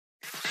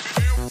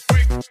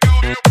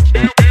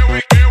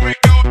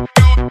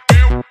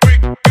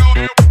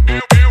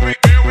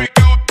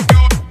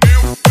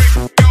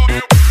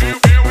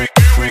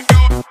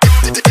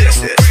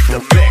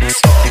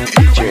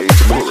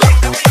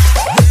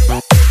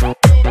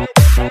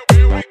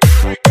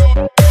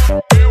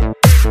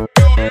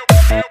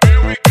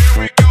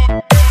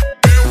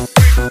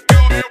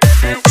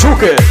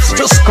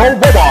Disco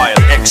Mobile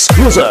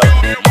exclusive.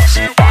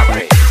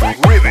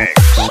 Remix.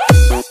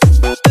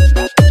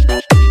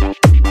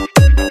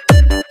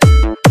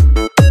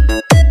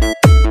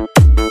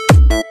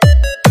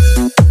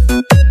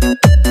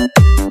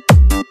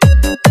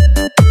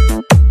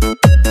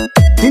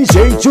 DJ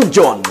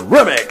Junjon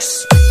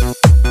Remix.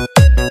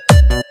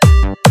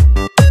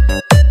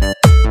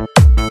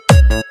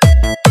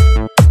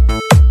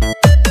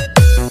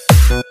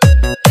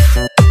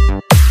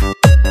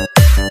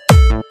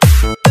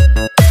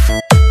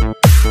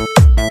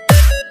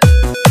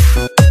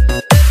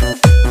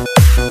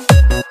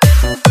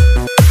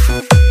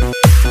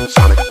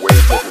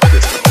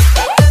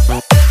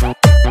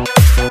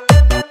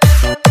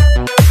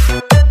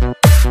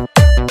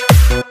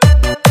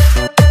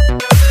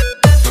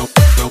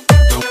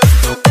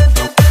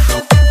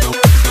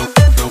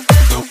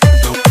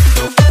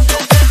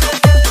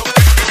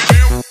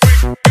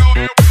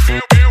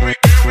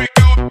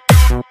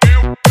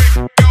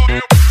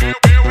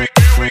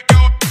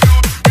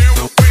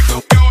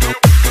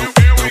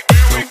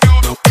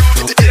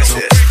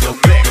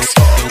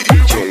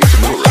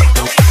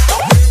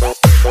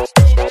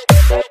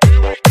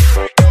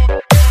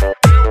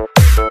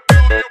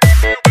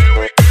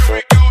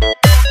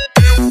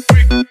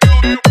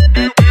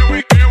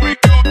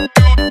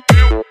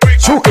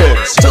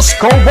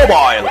 Disco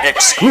Mobile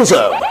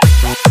exclusive.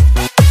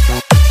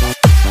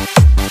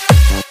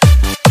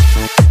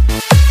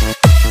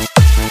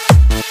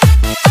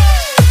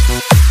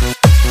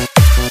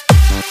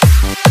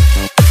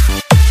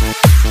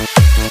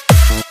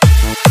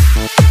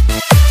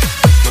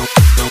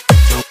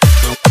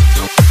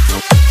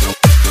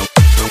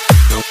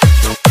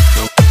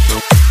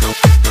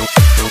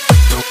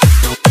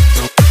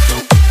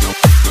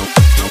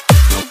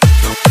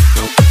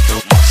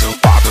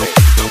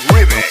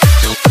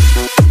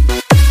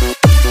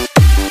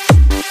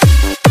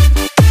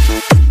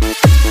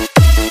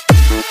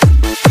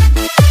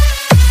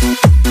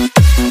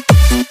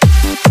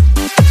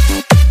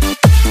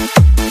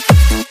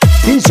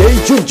 DJ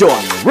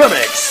Junjon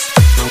Remix.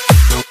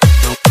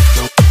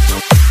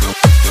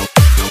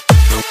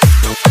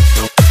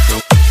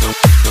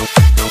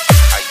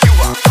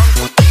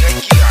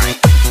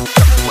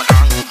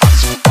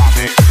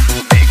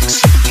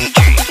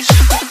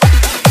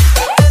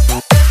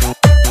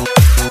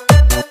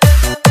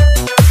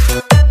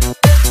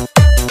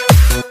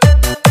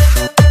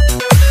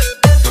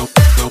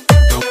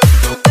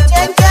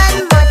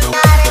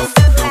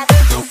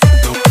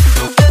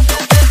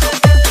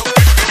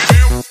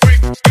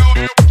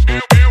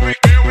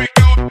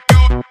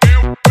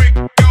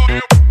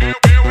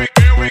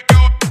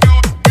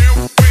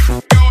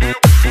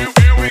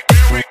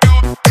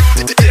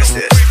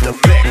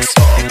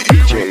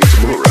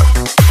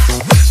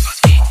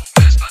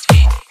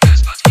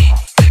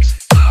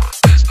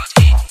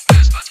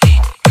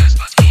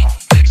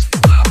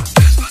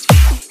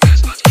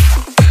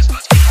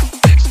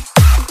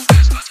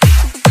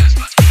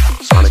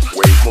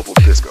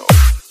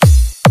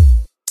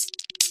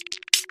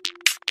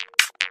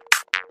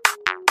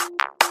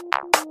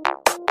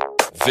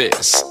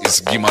 This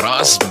is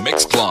Gimara's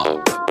Mix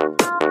Club.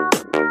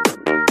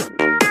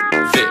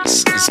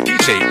 This is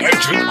DJ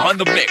Edwin on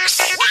the mix.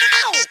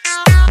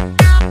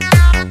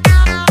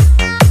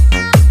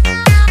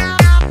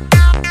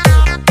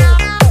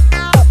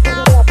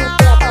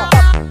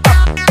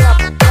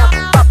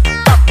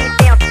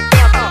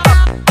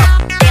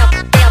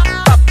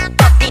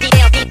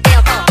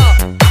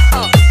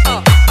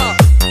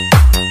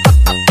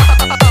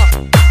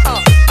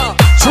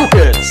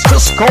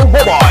 Disco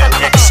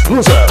Mobile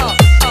exclusive.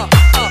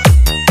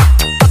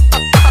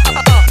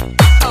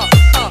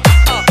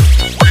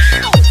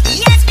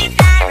 Yes, we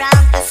fly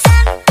around the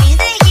sun in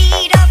the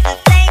heat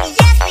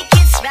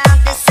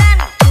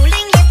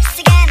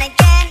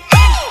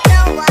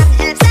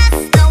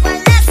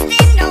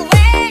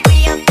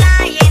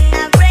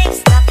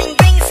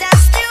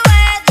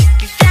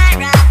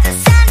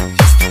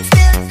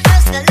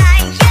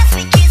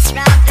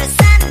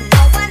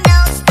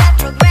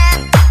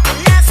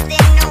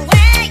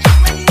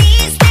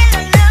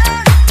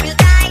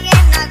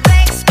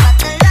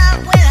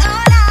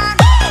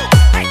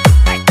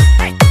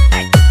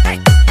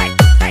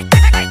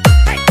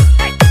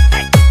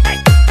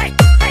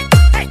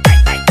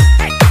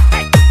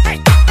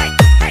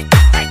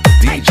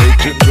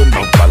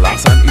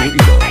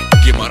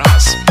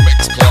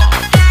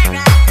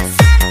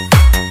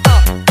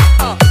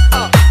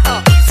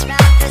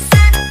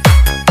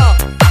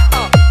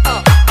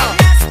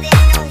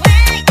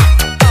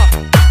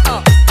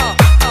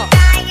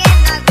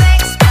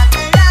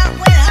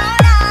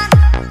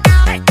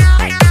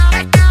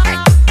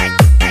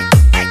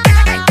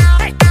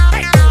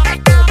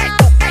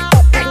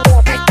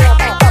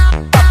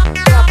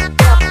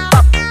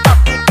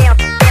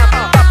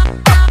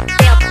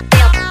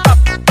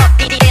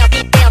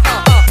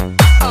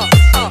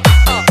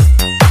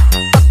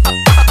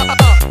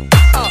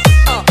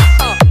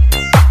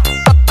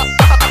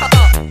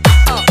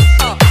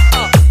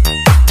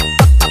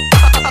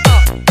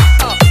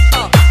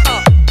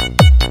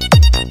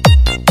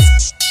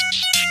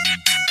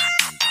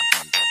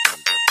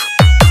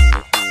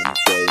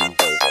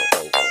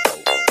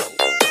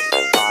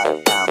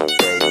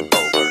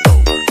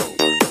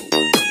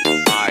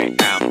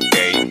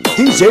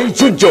DJ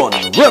Junjun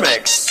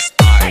Remix.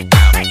 I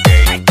am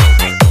gay.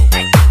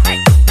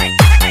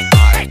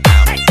 I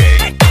am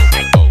gay.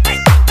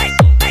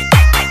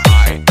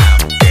 I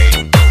am gay.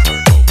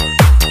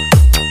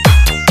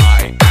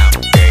 I am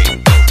gay.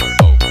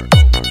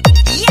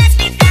 Yes,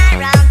 we fly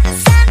round the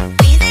sun,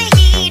 feel the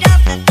heat of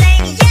the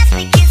flame. Yes,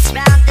 we kiss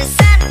round the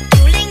sun,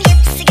 cooling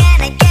lips again,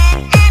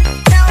 and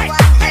no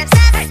one hurts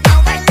us, no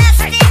one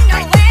lasting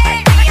nowhere.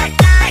 We are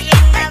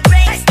flying the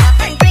breaks,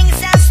 nothing brings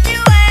us to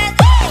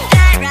earth.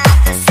 Fly round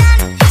the sun,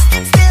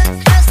 stand still,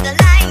 cross the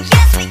line.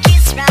 Yes, we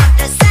kiss round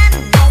the sun,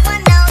 no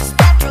one knows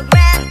the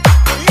program.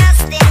 We're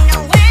lasting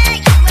nowhere,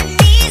 you and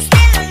me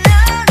still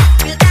alone.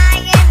 We'll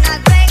die in our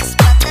graves,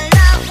 but the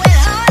love will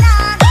hold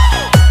on.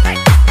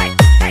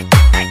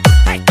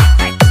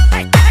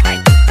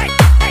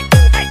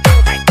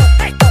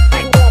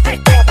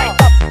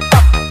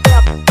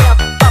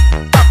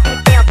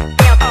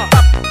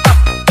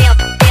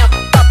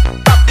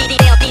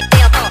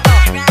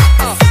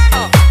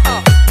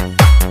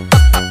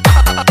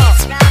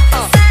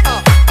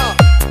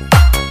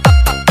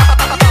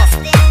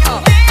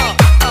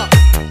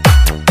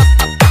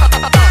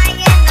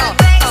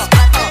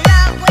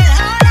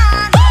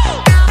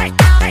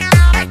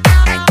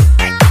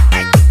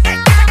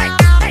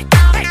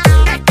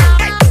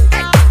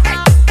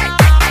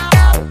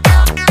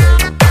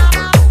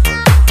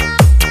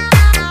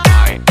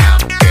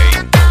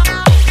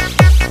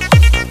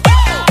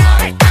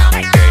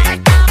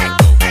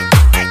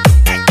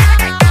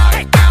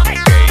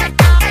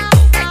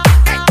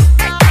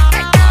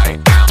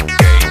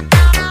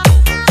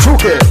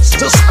 Chukins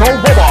Disco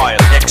Mobile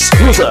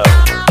exclusive.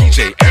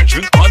 DJ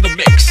Andrew on the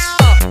mix.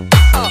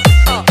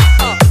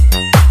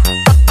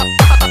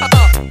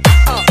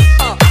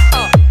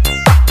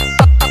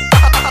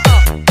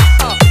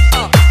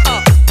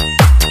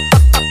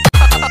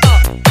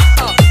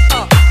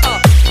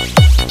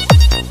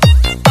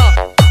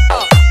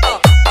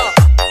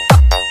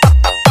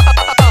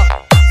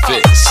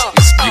 This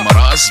is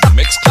Gimara's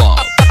Mix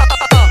Club.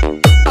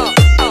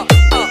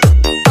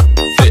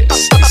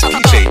 This is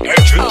DJ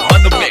Andrew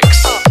on the mix.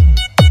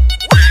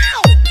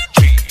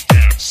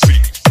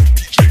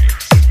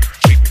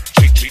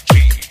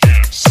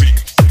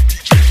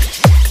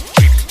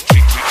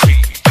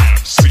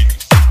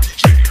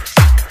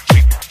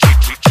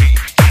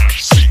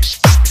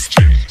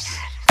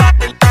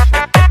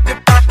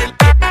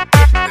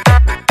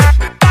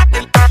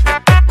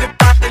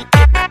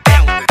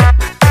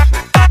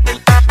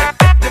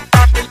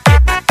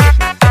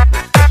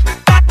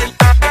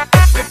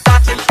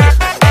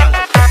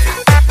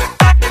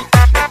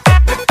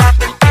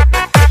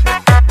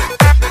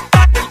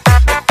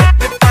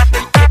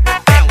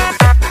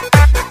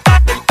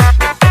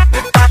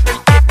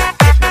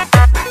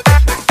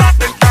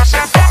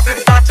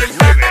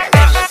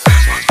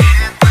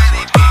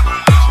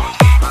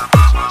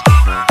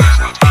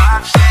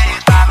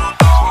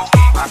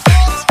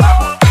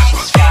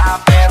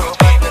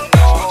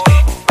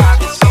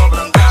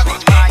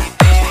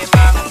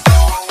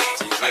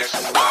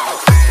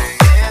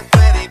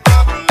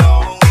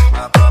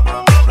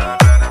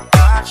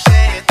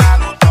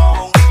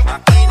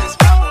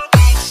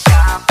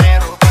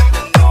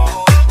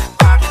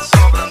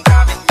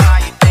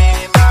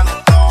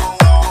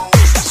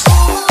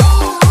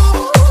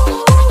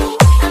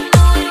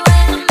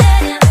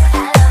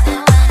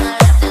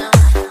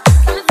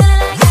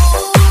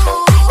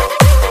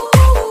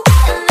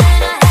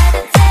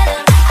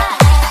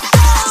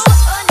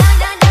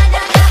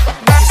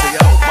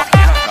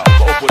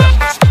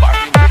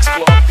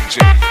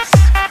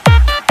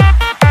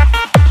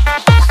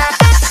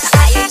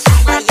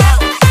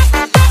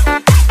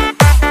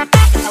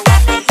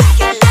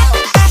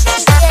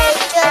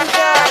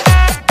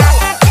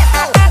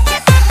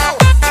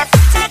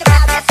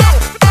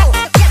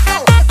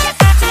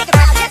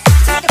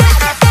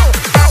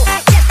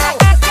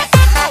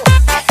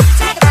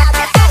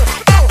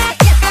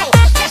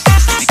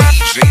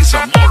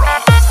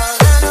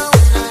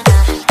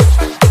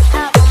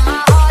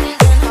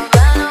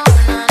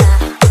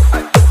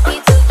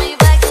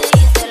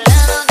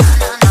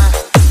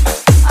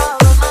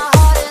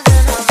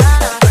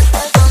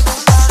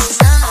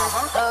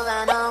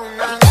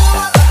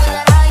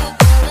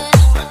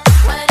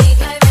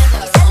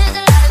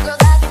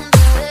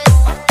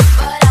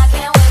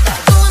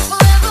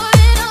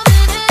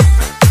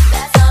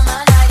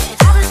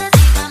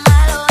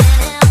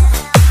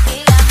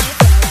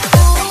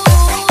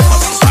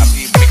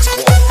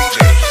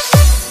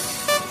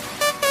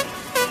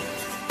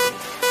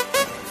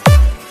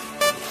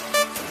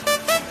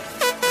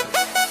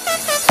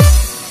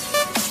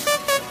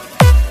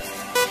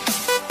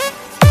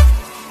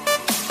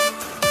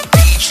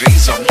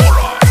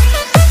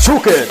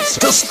 Chukins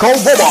Disco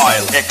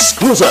Mobile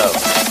exclusive.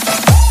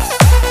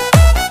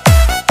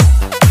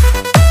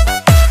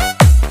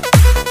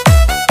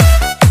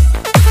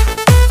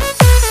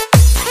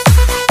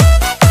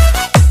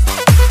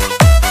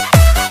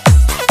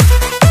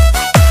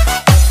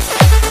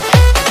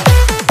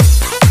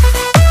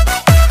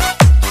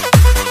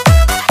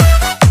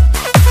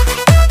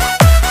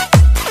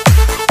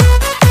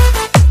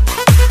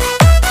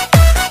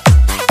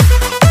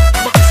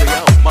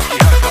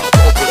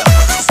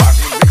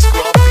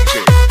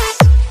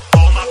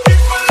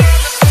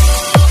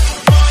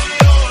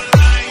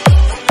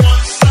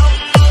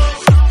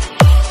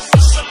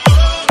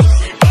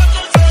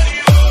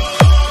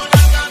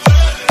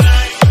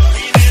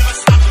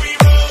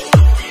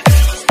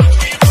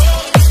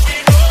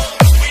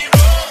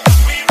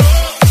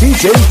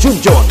 DJ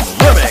Junjun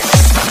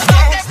Remix.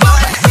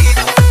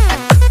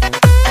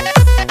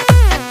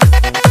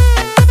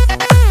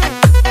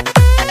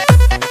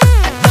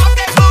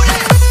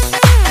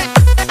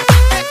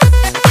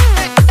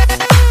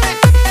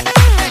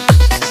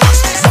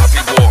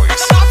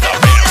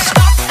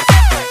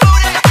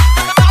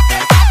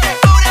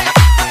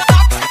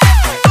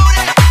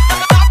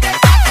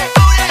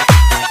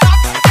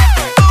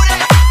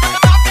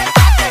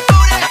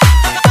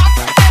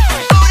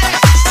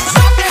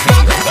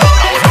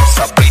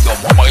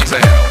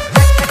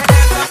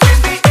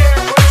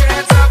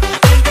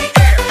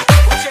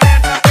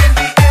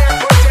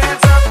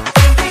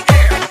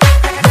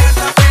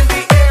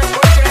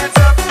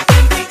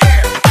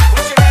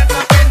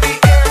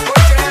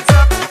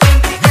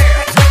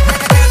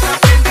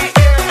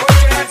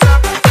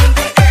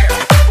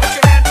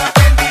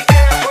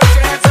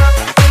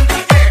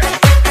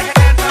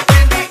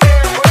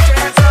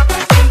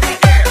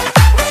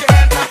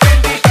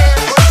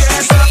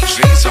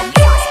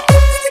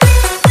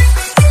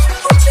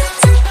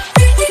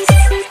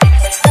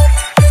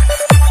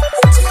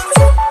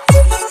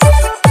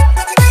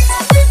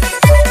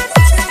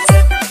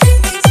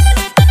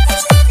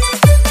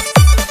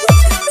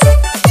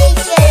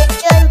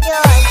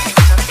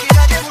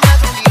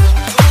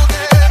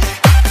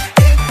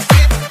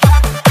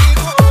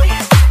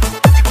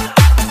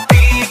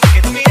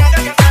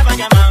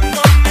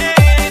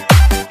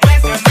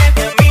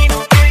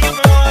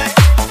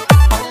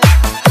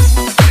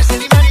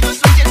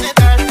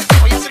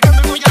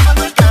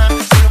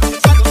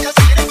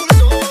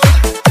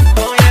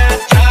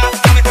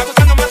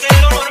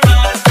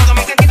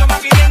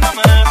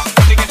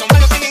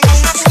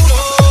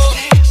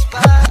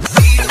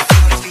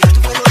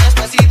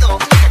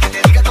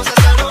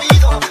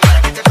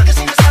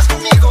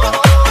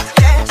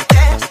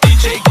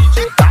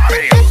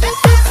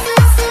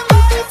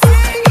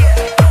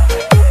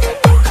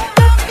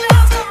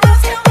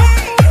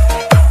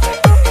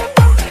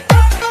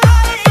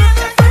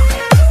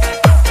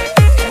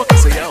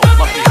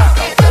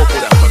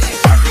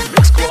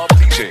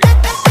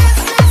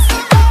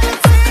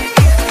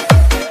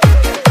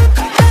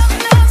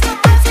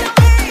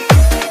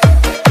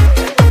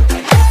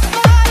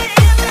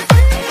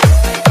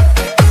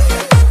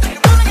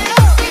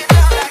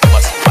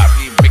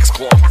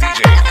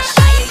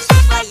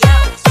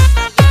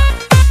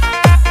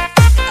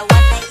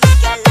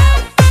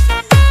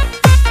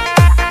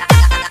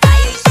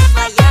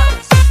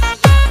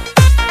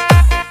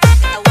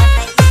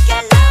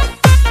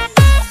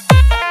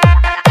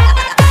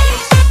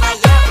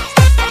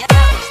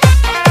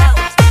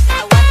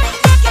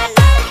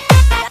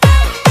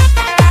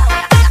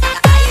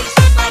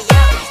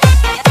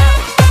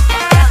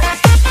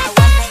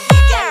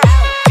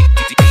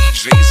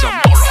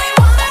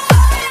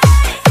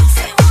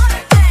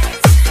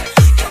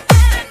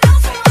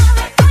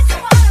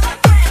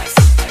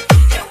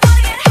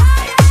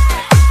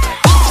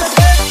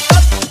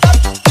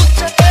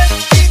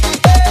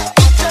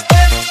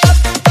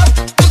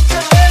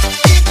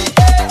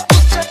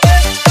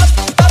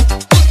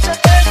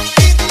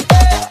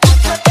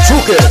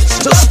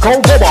 Disco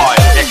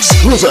Mobile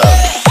exclusive.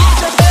 Every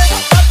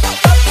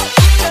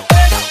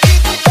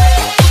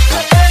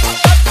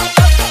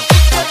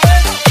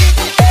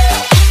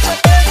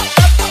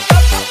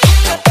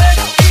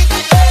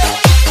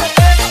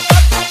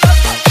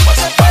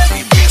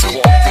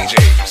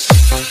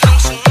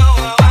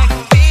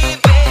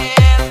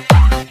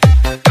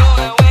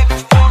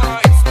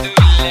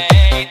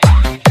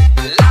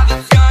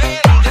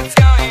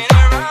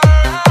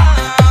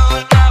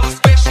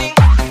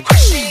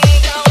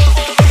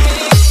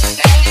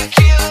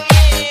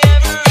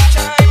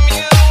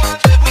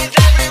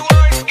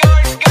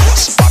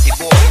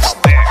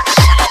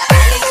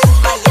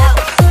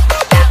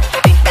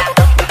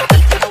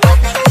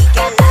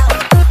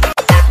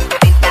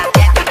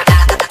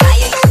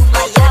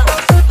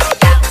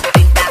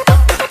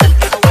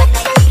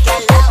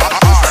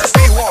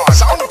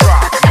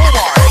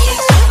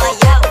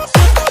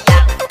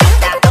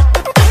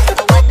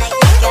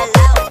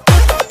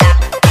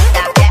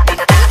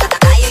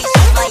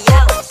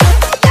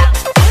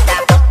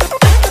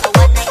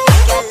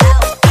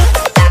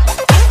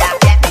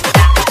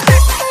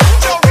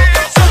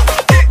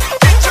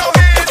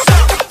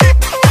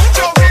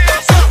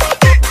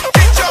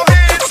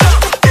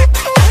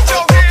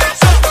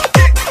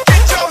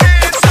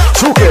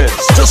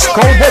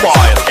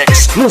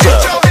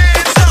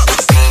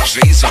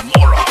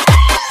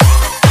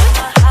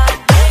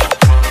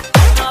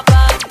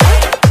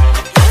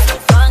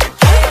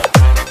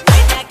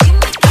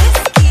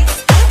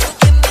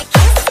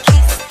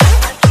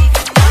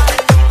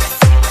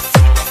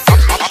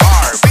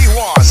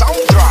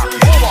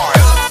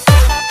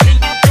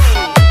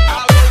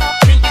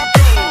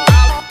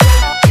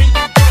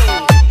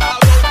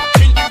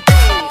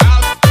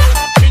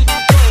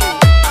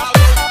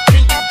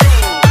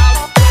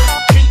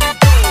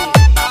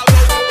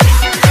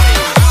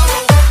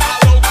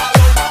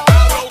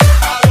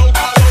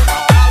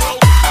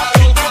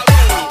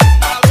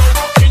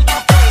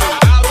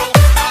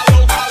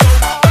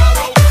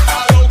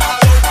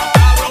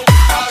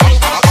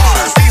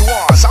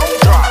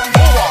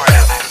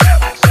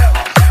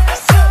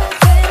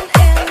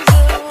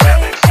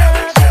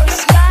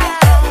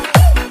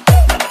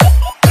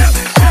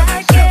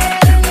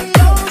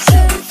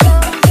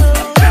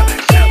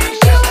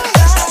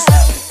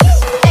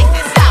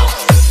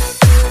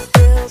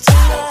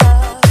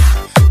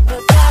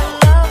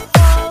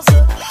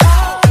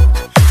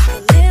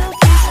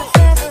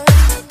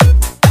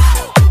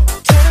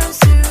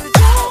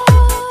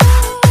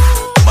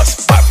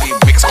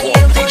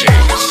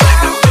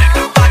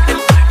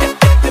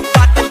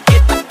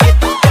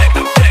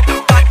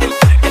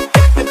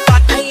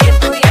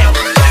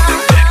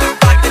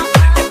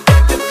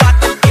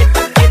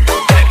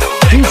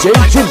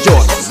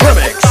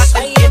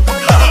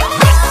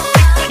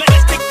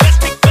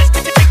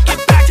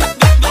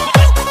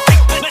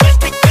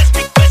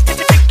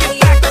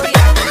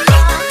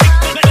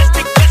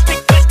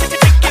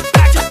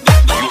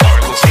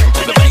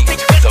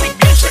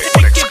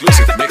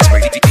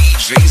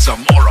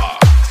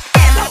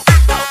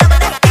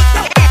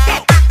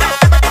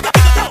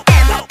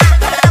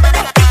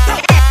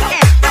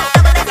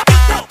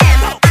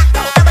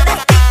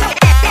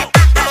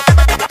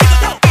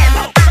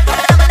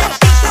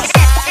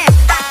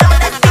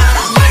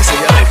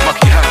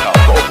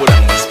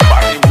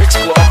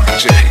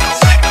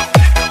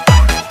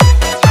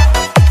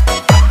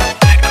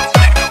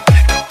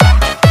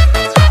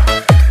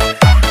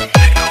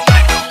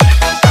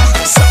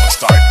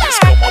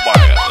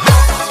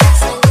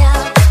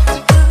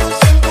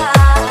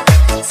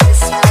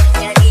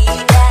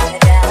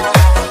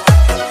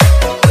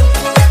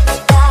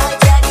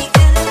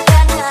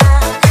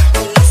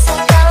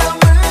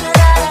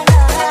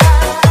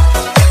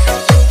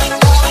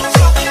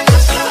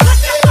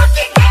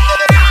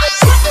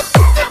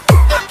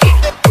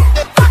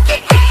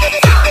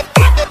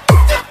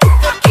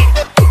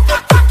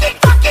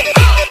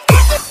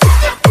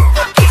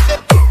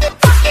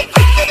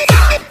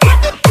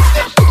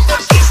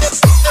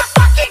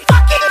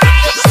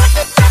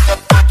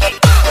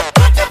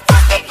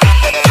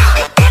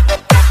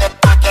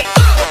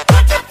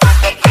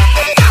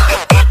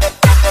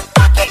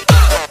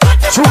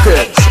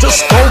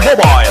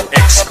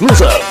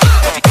exclusive.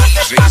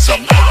 DJ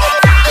Zamora.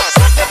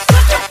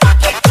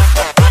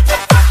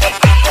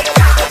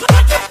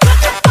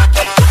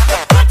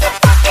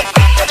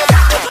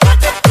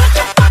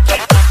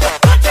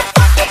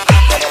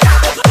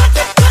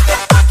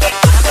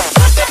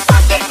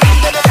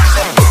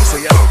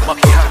 Sayaw,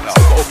 makihanaw,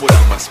 paupo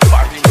lang mas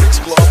party mix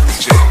club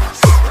DJs.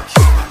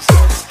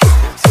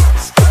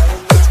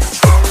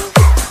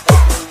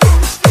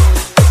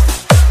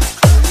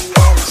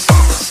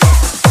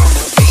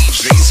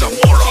 DJ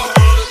Zamora.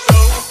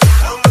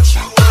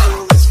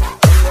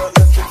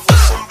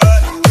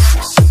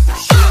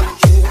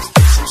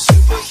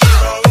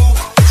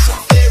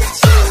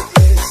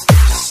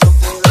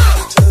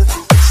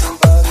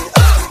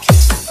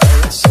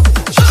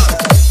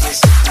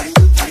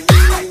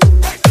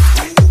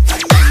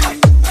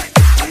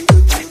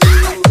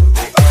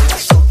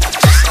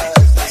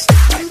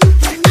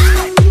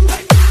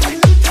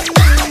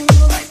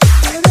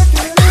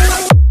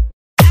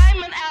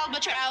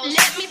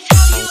 Let me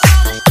tell you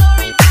all the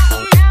story about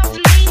a mouse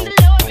named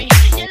Lori.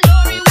 Yeah,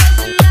 Lori was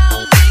a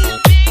mouse in a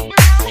big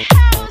brown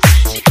house.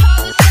 She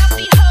called herself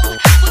the hoe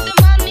with the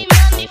money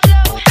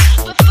flow.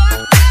 But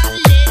fuck that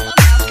little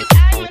mouse, 'cause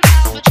I'm an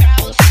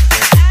albatross.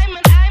 I'm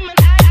an albatross. I'm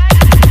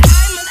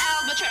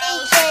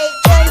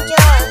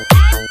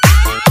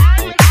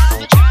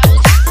an albatross. I'm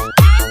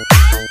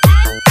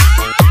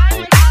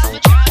an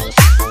albatross.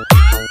 Fuck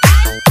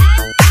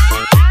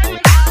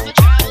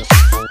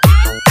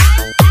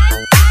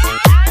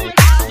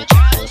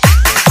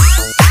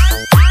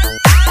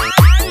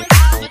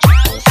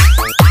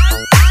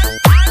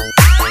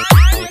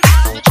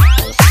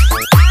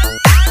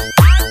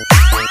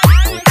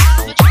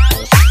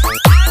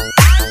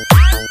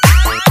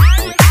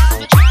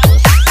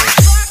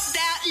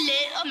that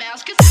little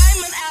mouse, 'cause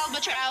I'm an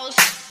albatross.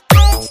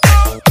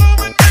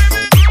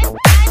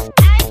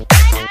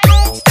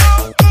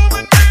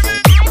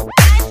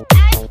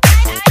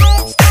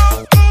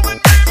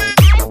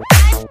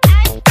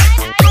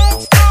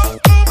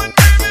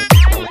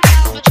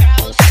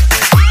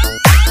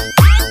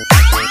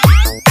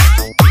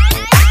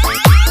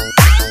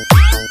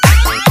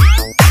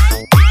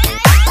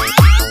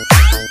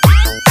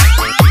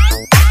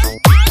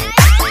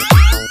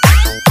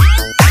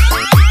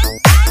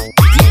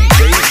 DJ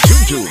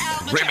Junjun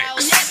Remix.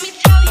 Let me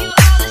tell you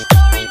all the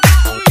story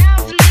about a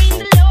mouse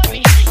named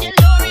Lori. Yeah,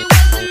 Lori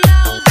was a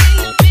mouse in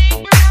a big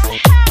brown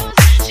house.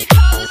 She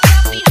called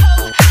herself the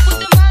hoe with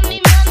the money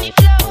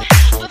flow.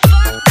 But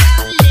fuck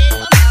that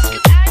little mouse,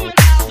 'cause I'm an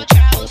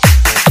albatross.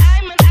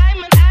 I'm an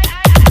albatross.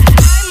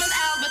 I'm an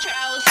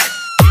albatross.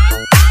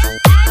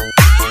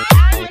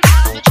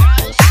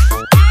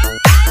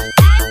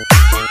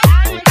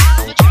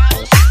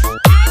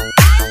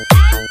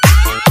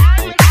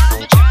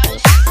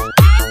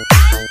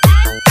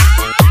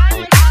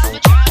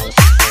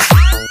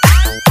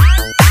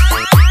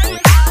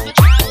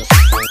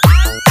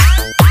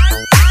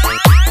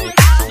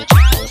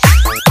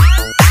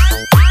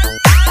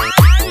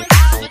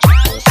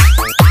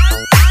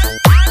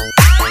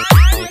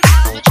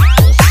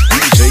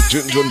 DJ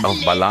Junjun ng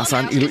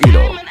Balasan,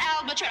 Iloilo. I'm an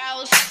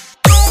albatross.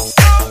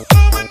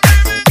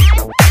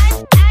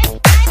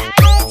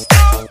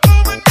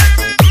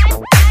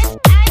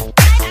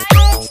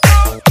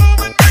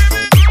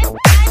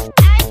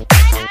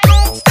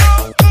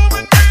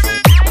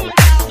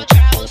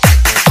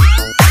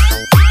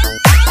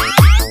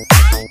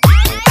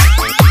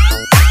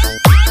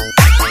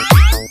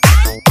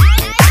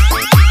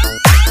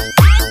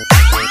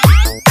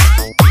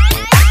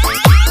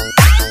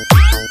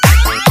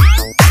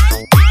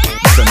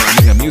 Sa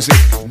namin nga music,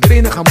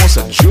 dire na kamo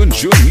sa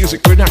Junjun Music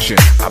Production.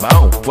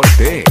 Abaw,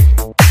 forte.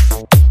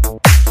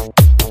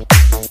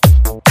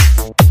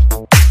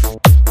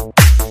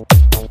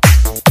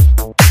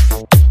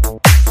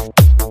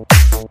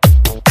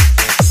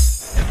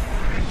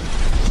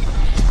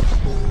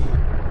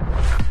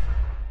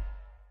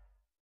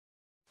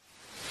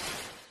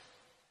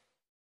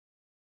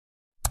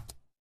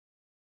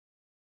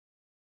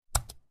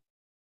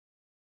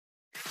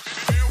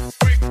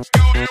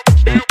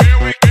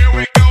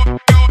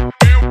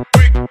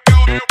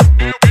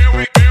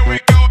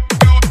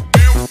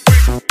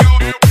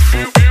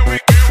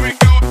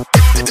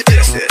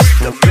 This is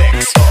the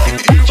mix of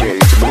DJ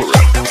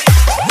Zamora.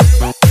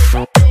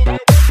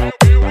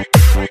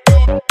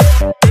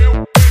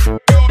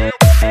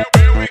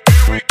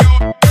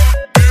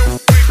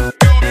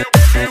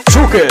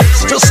 Chukis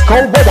Disco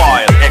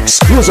Mobile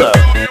exclusive.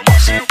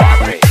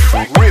 Party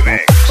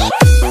Remix.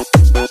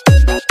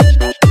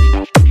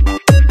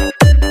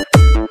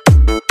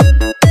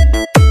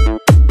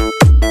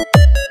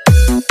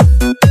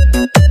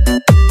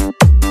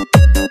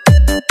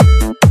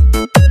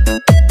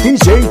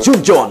 DJ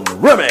Junjun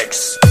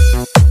Remix.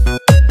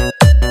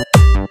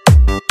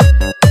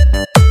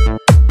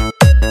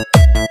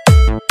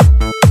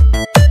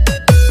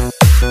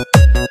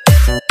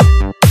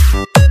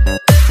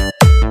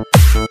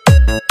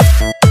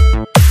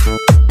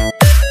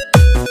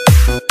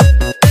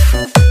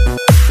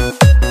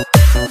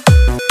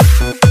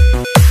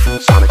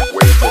 Sonic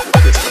Wave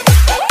System.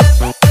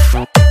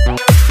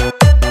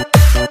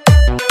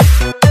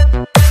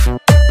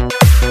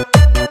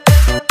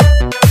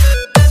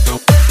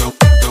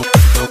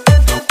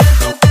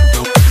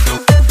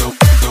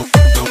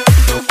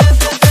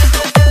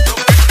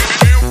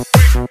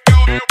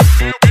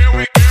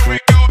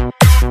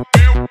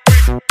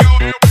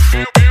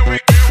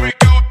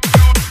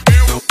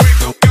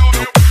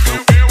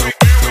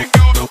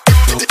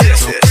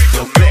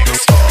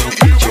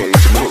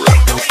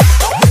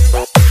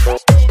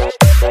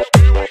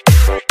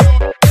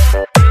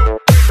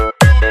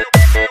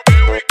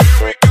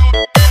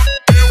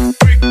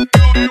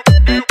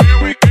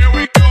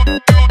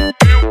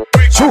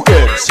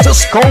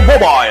 Cisco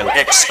Mobile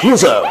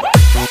exclusive.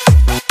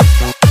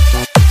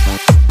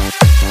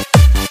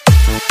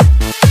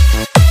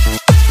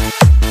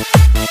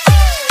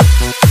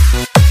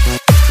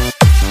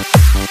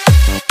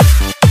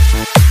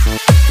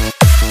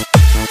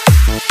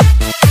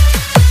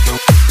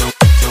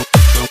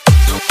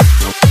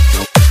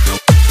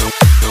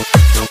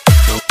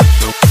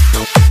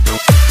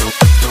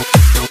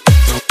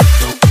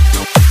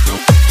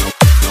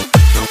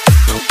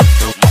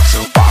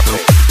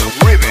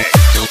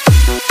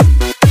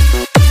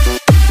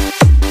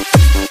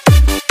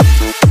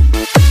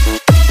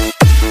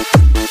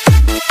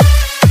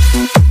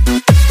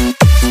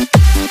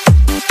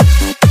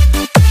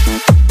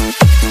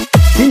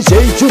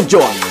 DJ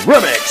Junjon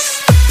Remix.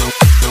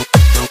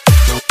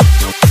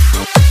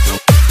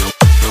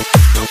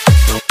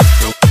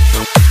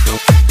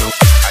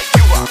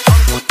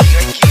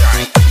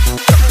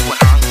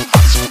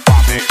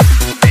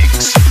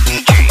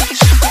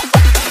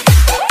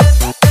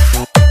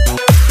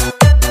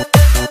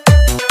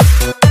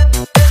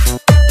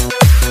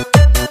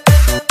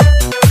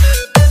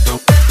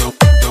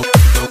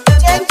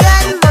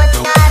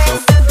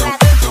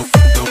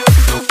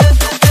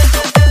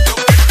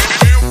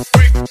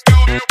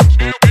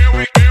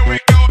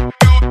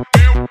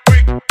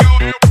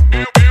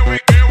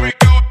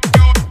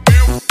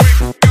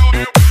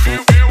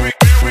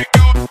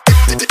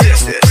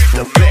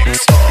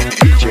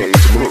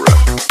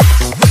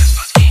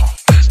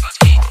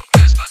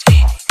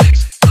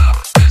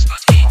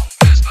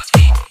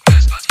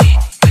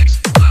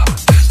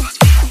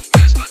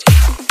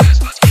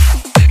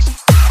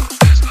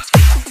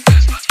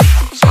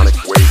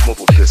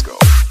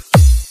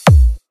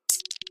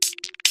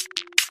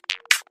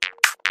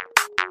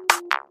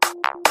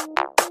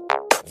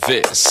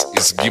 This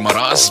is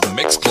Guimara's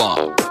Mix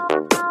Club.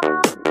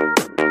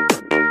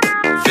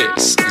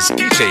 This is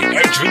DJ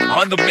Edwin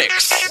on the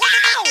mix.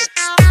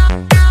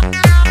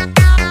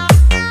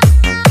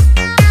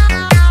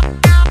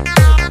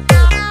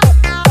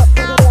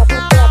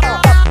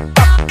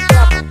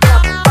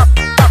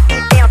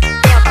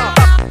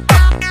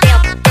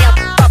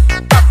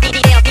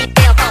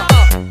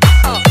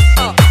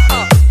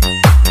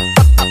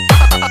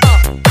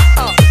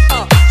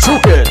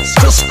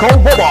 Cisco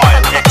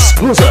Mobile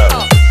exclusive.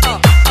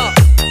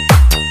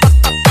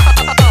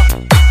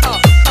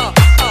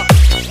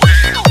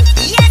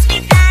 Yes, we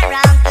fly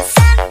round the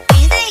sun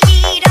in the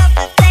heat of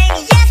the flame.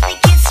 Yes, we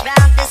kiss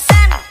round the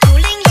sun,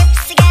 cooling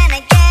lips again,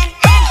 again.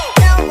 And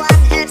no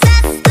one hurts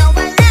us, no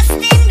one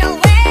lasting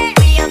nowhere.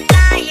 We are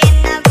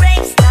flying our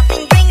brakes,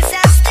 nothing brings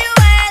us to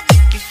earth.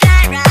 We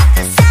fly round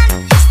the sun,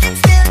 stand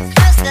still,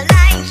 close the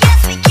line. Yes,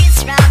 we kiss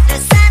round the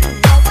sun,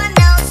 no one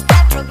knows the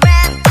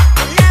program.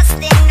 We're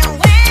lasting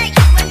nowhere,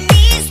 you and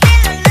me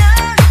still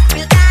alone.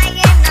 We'll die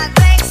in our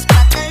graves,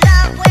 but the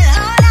love will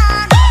hold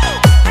on.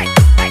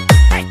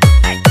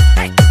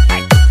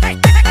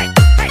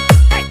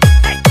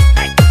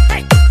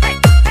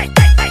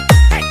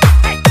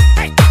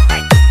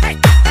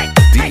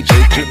 DJ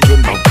Junjun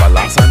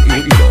Magpalasan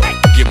Iloilo.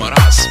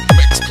 Guimara's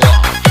Mix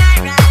Club. Fly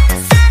round the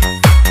sun,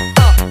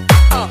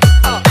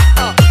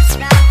 kiss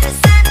round the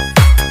sun,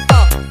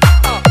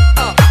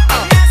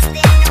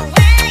 lasting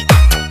nowhere.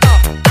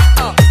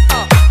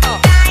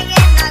 Die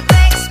in our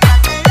graves, but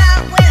the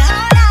love will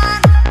hold on.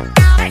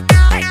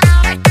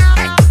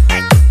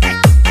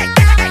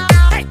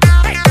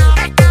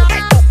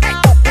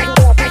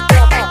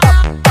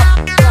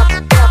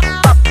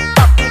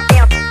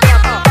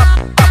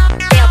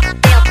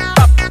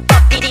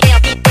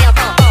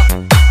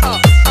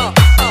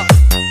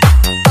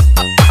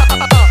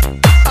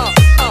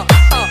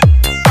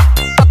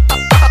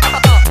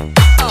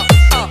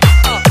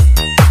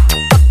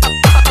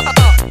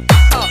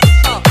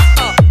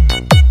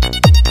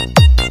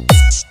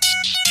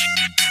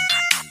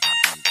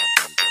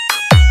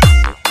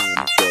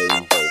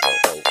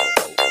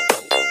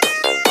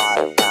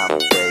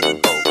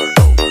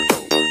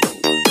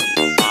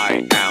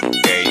 I am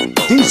game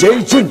over. DJ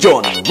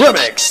Junjon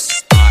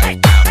Remix. I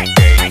am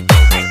game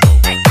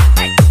over.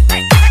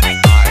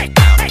 I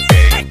am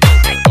game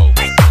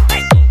over.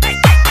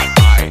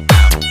 I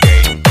am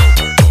game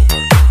over.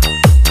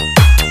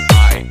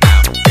 I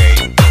am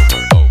game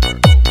over.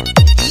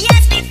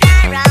 Yes, we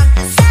fly round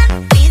the sun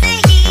in the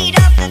heat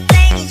of the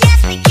flame. Yes,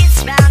 we kiss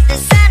round the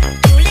sun,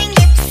 cooling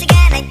lips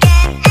again,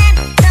 again. And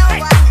no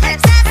one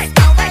hurts us,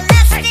 no one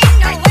lasting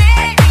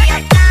nowhere. We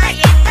are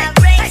flying our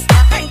brakes,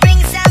 nothing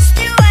brings us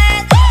to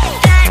earth. We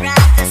fly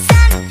round the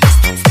sun,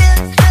 stand still,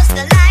 close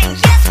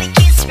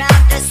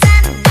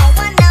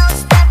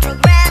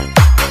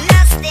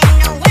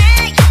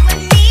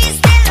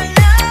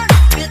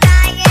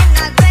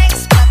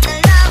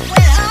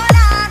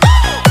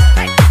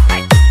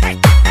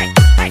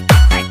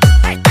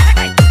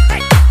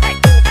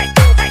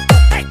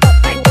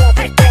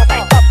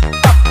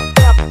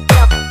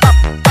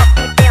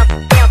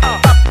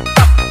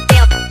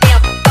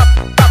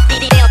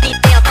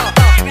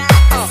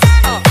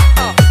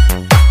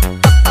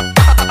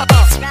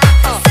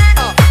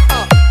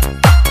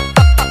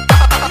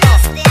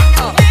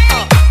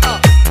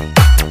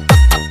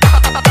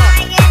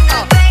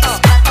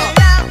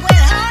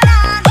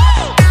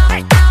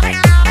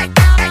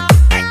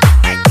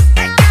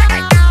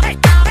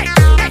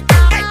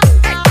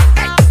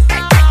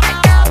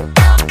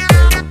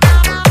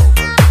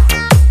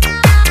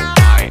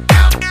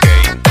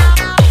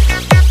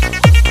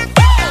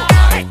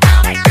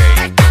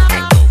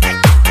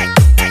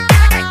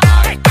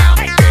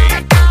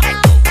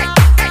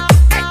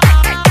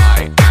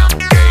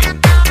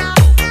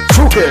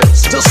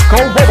Showcase Disco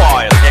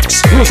Mobile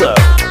exclusive.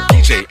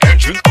 DJ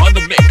Andrew on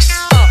the mix.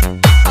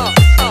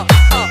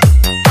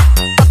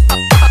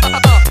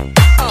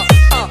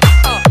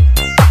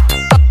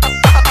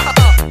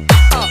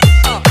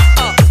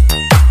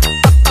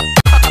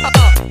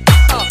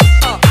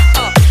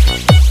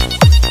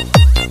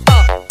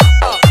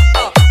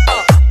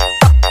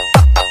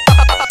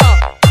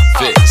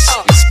 This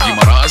is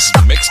Guimara's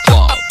Mix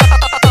Club.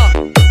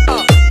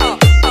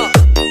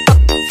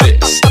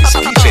 This is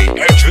DJ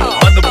Andrew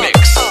on the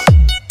mix.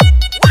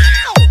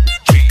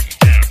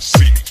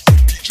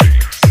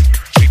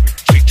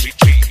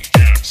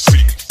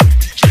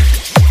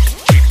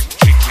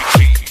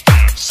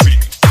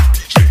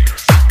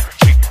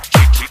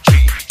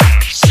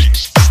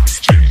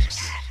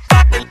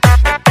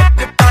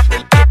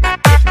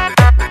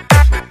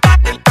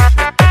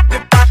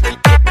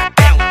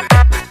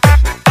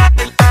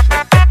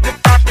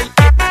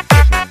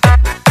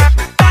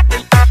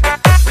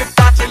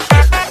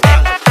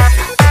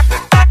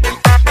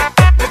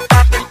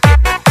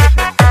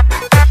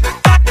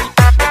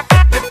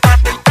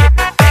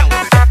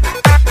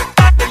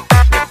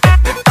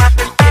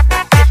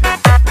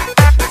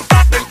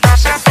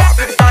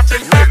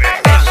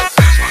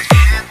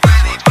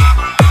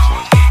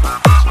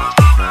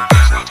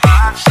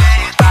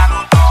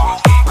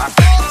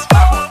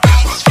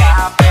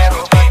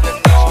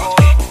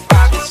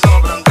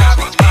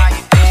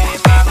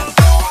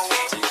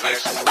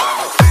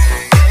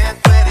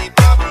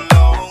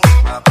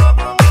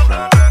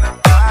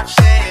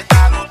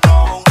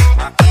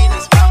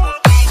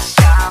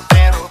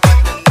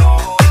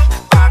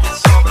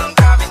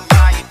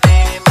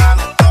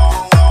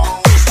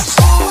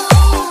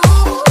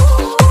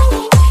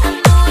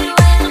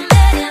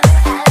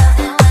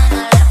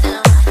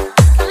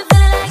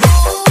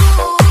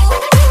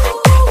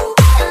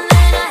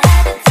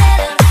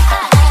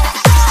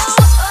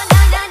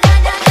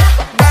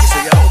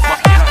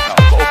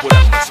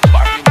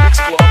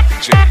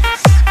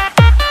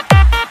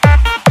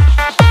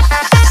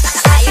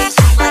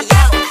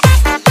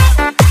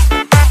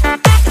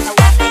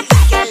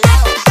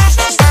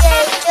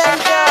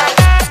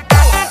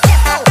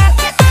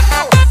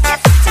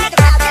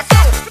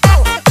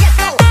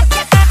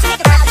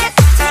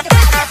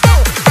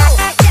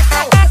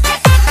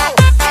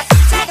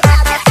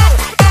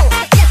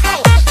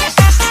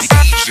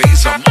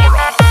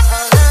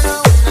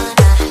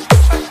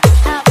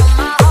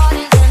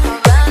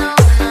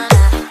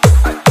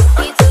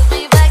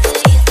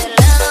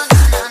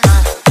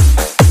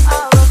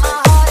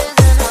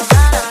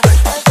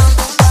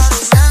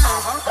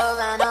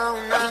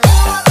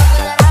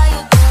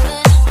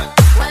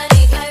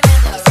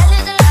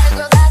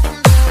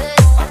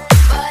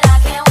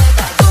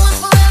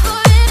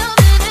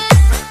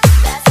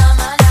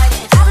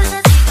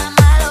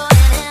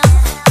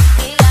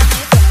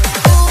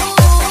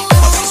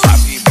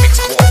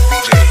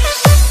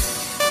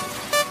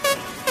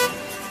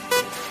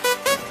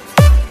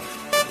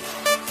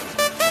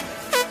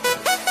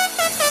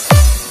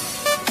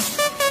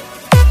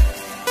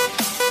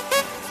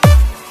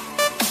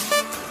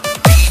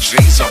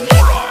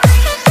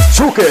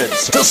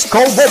 Showcase Disco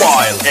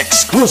Mobile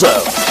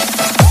exclusive.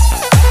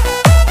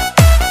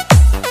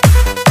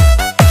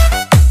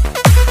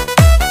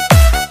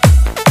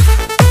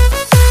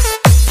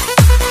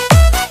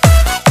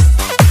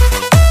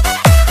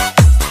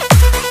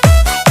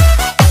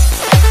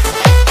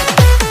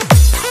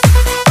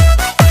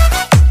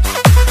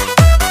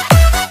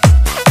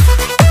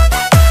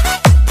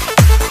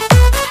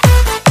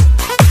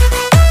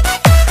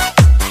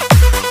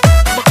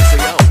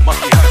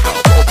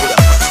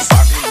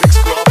 Mix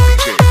Club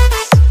DJ.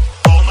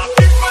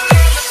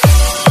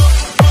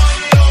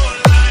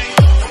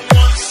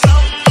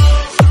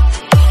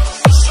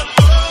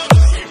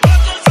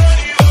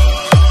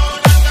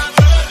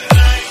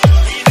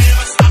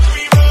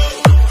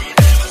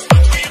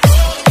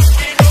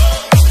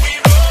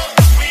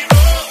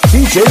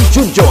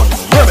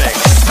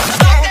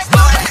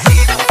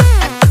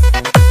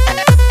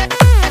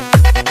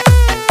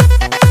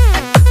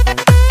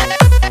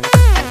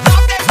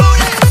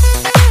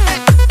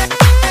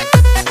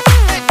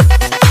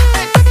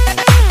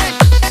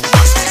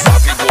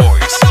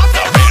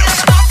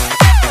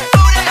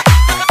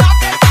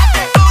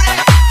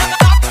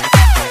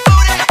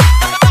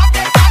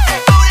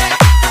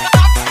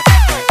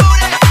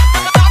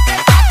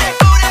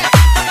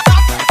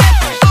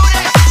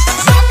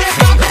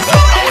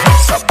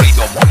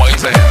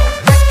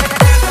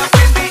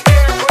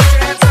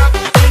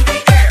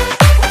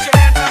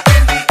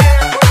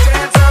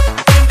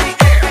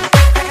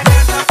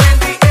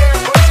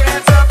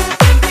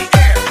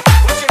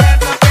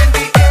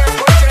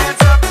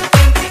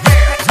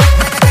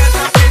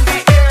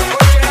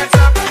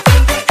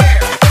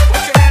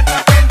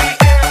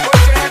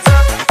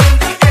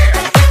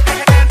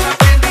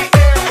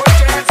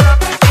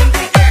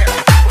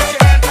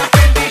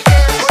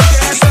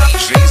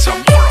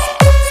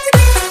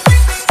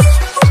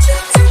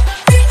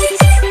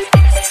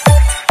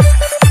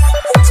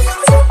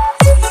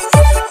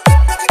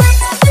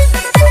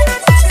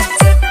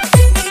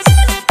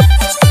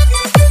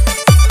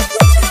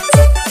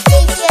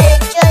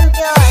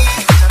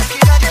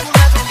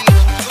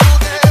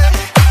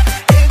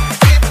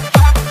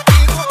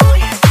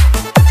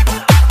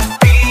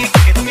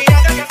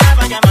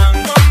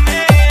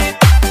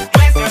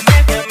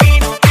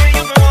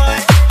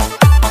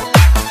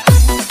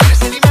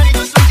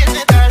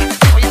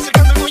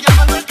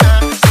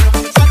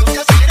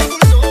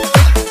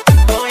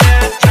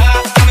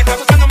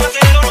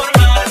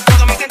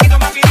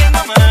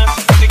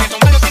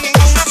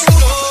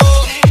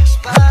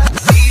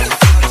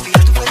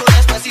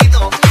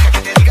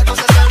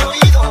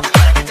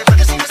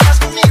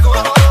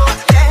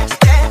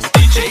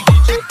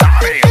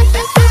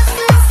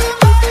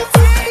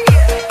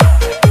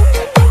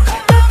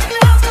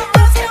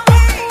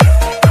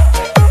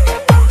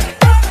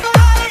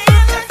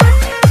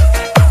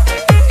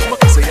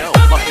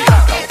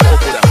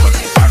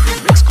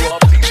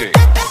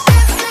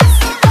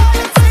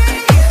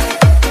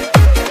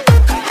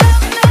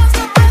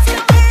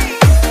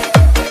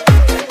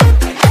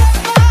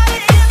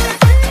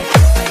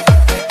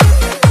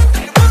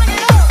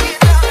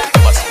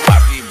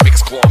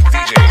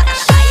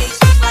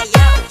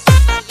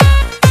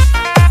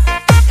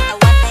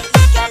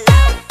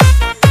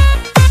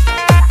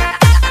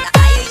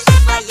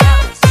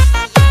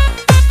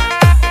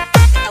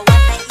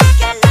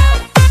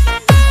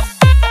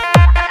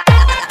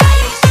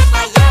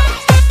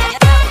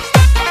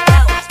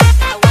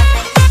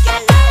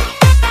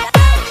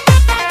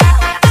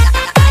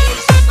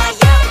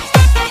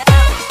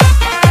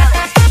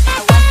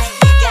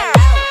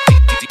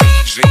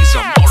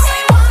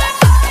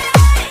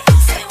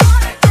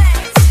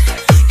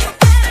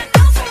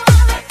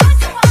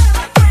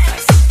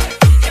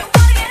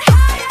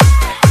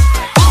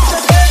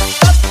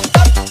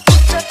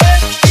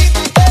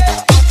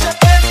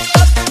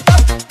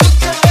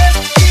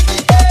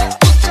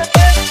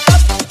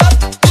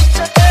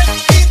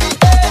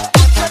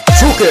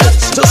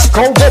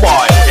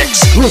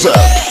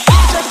 exclusive.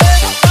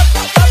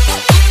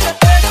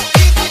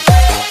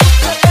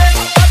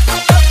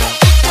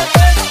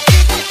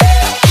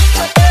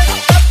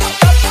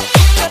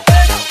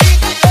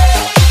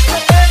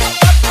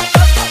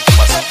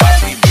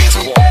 Masbate Mix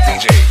Walk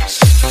DJs.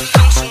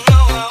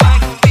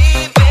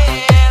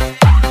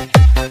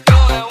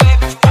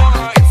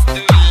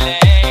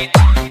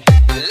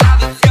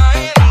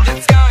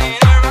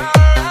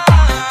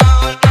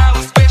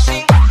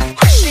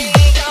 Crashing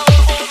down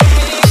on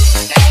me,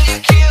 and you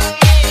kill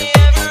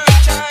me.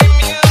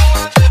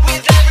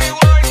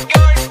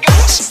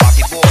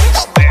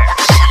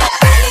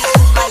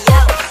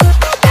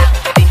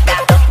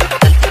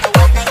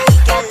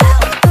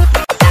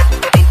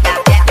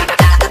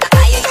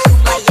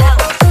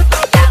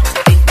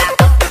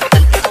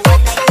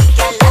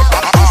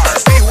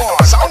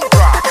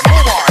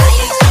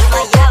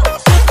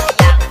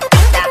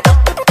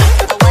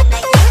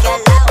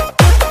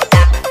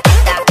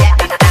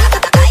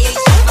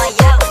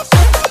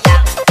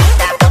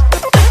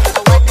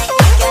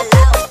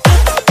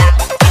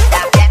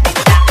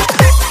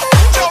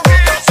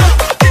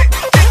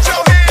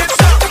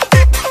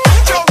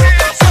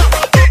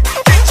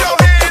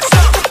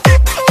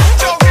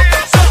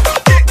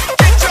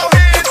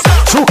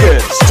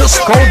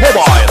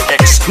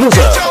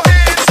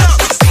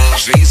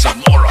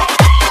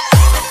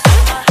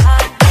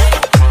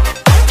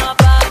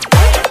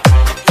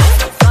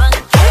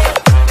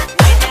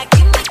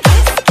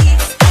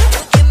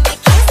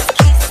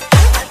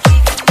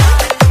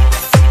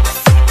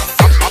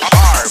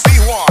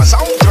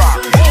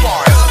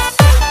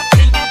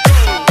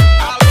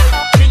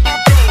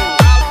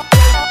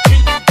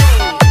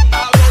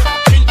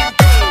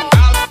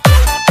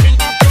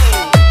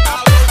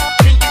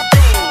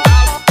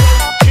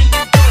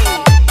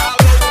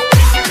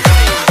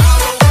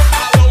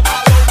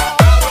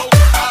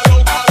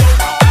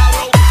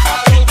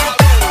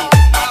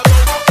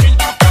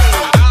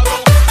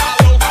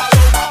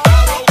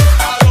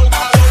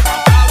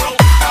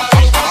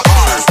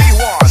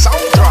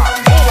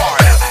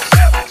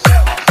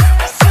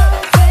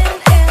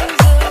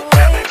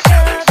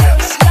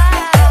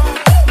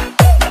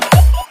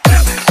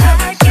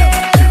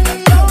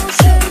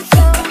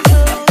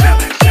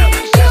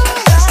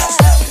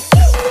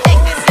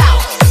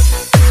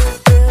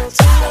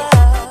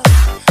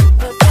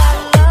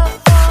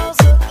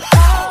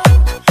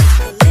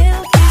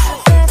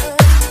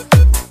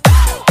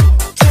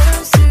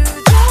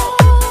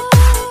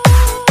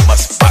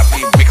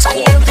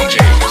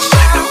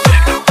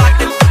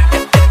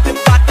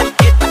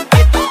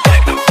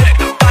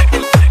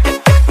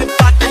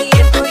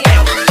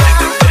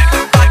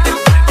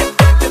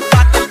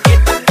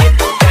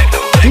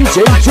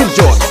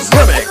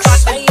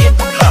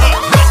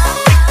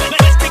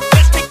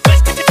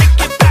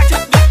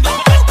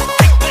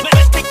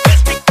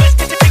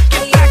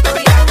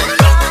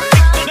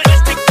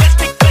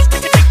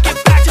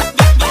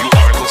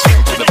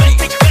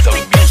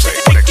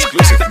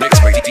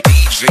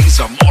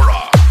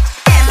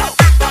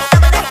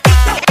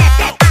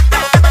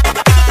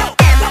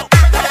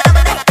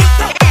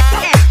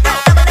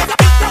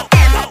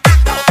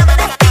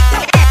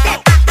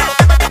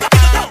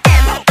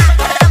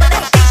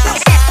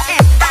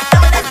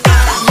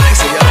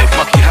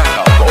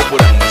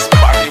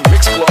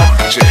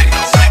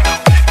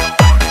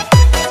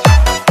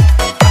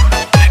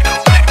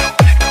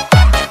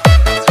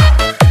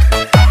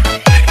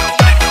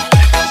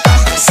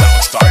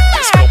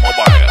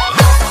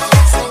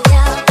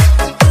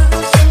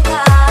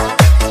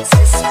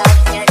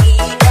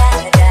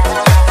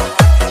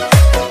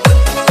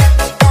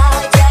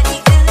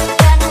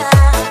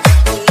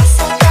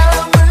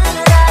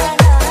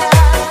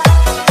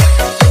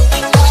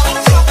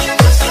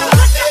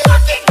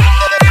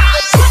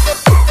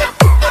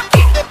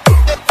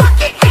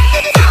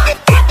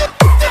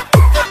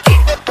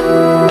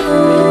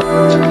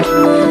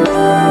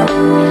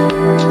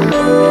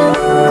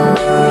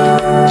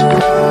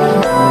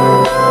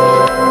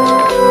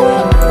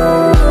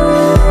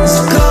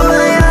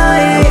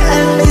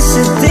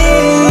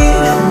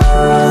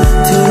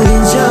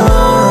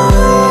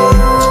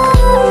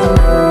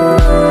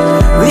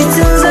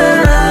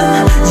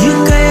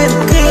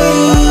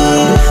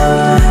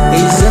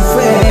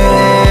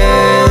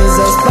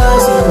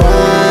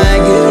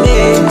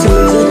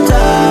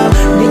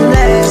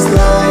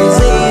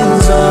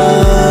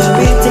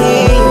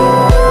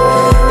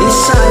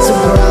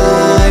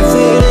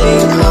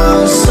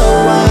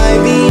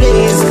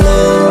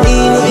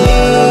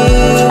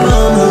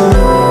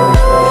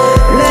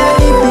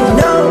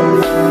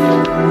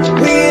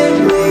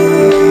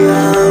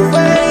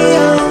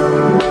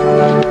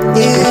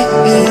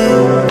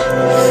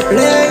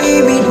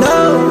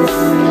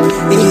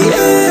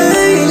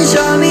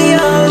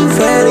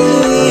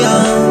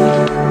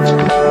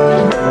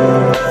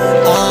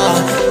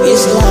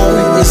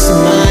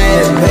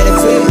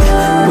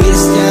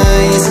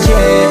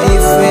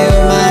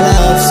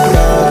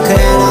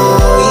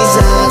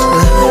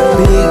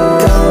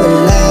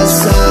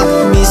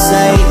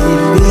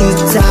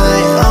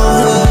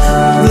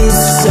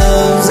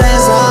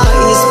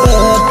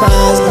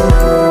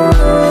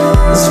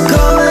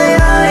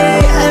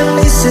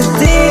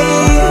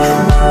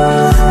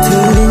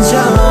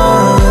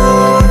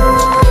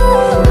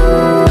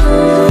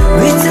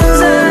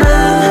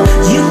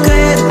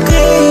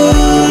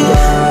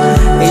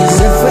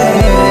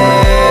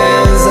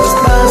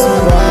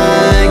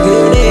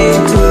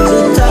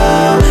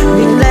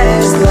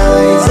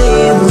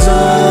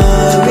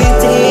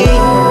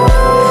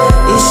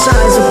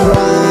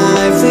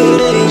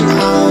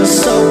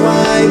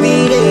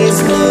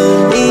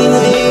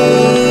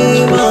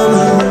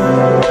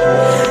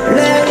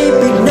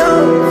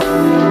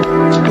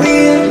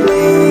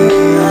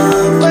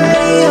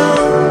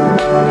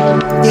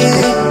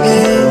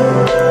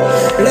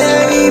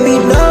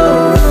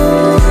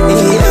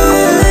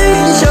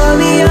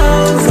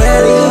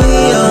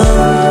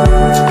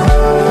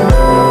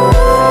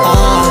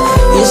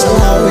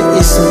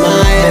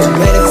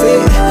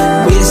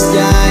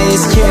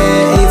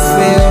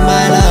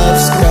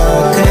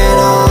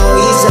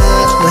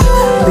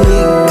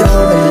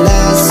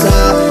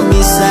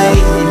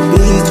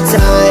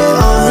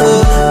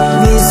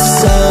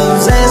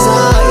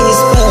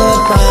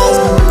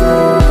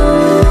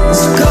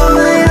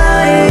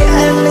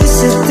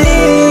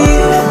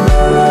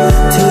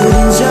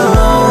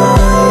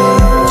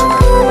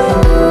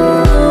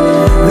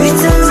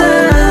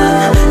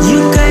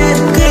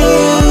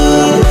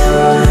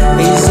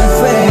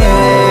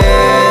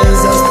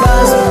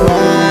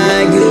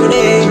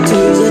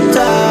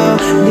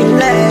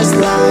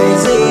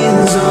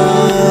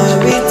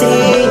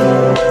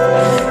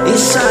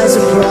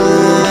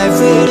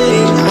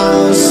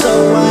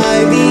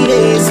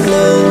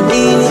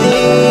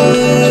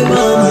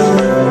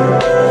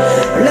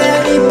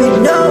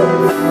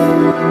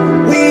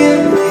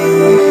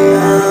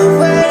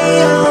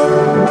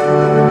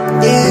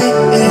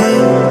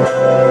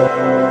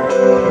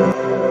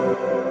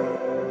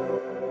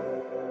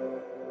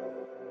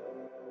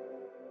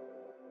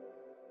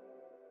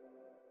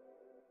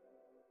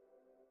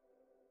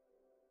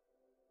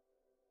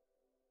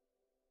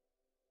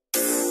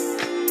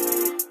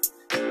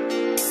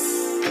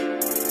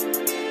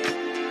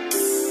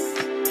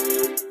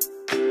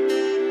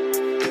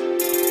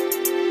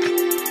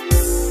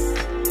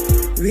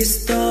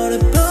 Restore the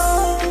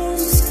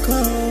bones,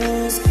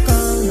 close,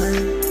 calling.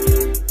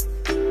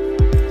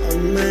 Oh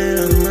man,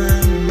 oh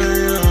man, oh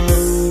man,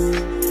 oh.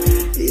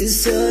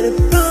 It's the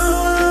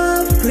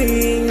power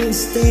brings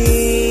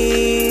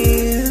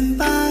steam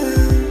by.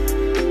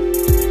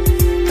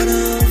 Out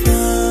of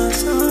our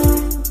soul,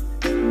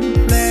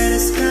 let the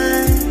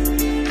sky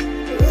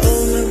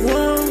roll the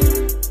world.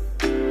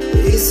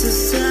 It's a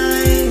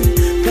sign,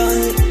 but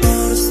it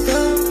all the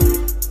stuff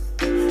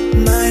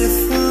might have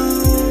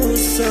fallen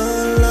so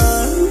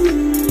low.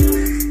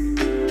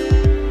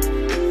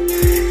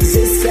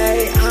 They say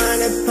on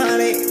a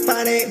party,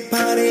 party,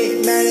 party,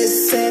 man is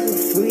set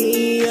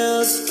free.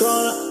 A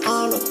scholar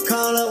on the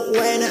color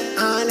when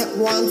I don't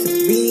want to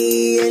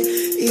be.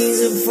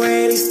 He's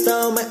afraid he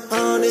stole my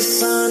honest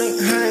sonic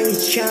high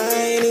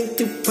shining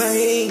to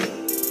pain.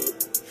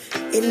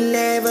 It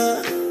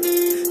never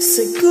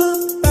said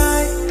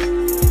goodbye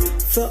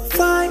for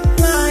fight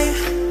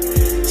life.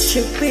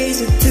 She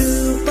busy to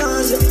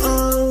pass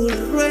on the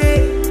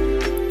rain.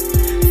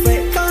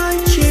 Fake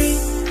fighting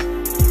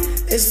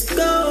is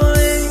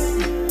going.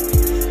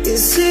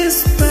 It's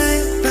his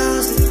pain,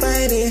 pass the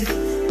baby.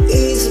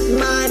 Is it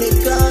mine?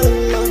 It got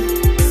him on.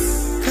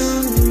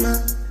 Got him on.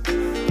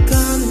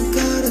 Got him,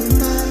 got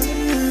him on.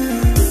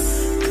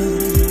 Got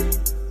him,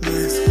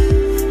 mask.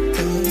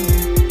 Got him,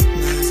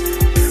 mask.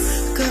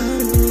 Got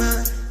him on.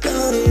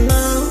 Got him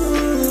on.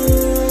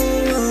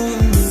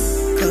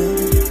 Got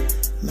him,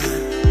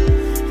 man.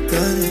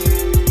 Got him,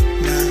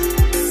 man.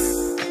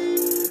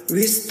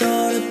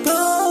 Restore the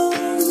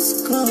bones,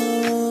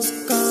 close,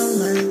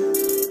 calling.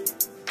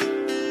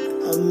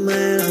 Oh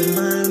man, oh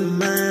man, oh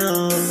man,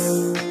 oh.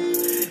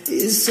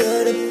 It's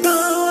the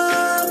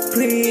power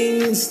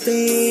brings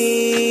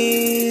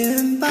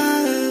steam by.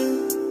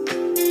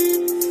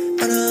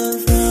 Out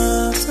of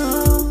our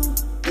soul,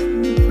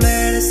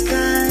 let the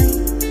sky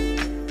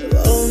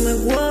roll the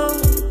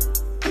world.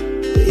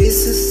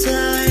 It's a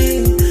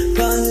sign,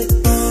 but it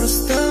all the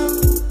stuff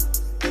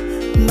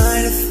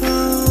might have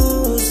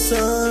fallen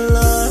so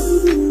low.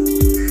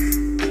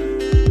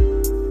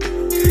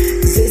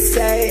 They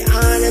say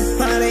on a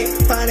party,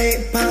 party,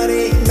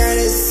 party, man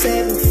is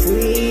set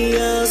free.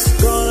 A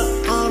scholar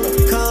on the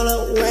color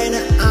when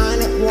I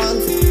don't want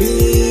to be.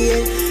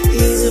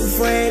 He's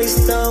afraid he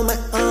stole my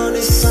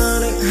honest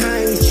sonic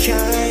high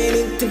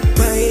shining to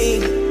pain.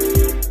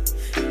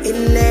 It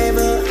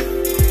never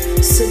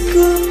said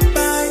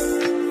goodbye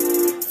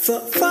for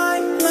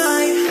fight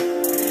life.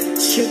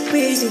 She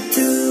busy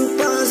to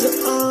pass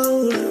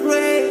on the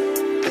rain.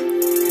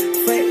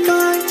 Fake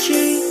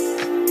fighting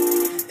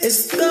is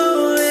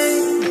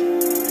going.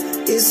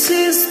 It's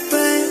his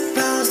pain,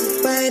 pass the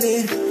baby.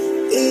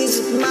 Is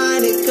it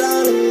mine? It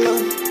got him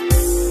on.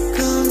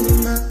 Got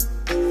him on.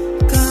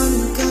 Got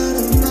him, got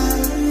him on.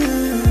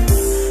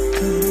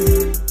 Got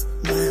him,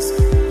 mask.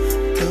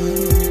 Got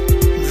him,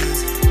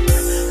 mask.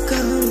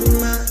 Got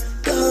him on.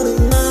 Got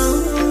him on.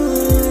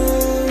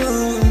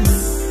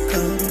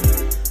 Got him,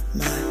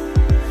 man.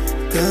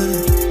 Got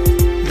him,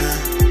 man.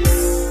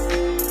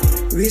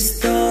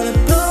 Restore the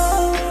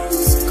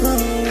bones,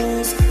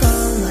 close,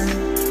 calling.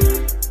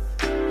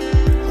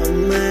 Oh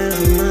man,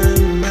 oh man,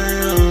 oh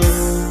man, oh.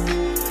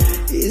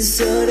 It's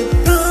the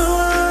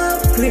power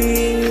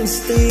brings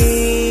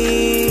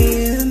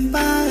steam by.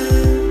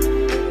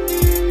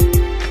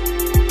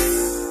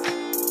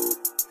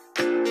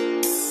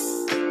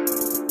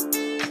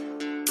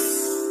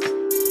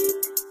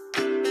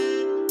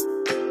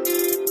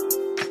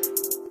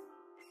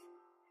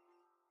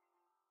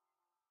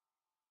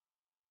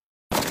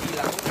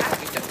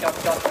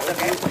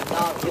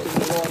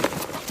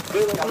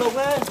 Lùng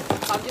ấy,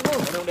 làm chứ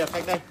luôn. Nông đẹp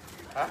xanh đây.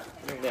 Hả?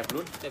 Nông đẹp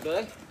luôn. Đẹp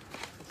đấy.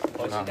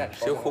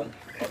 Siêu khủng.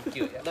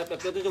 Đẹp đẹp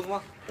cho tôi dùng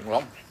không? Khủng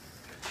lắm.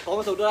 Có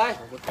một số đưa đây.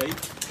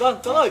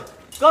 Cưng ơi,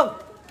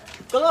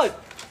 Cưng ơi,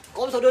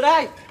 có một số đưa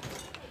đây.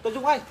 Tôi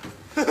dùng anh.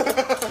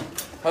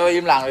 Thôi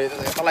im lặng rồi,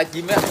 tao live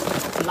chim á.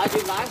 Lái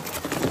chim lái.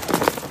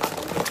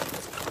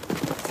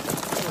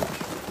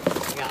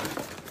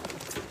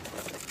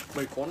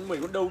 Mấy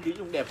con đâu chứ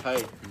dùng đẹp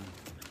thầy.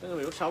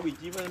 Mấy con 6 bị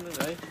chim nữa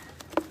đấy.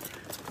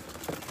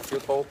 Siêu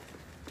thô.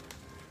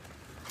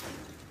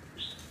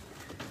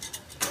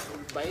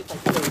 Bảy tạch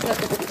tử nhất.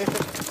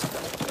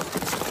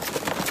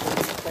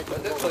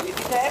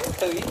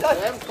 Tự ý thôi.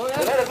 Em thôi em.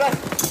 Được đây.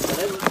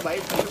 Đây bảy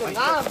đừng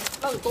ngã,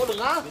 nó tôi đừng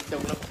ngã.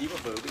 Chồng làm chí mà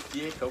vợ bị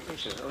chia hay không cái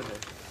sữa rồi.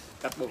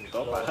 Cắt bụng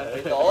có bà.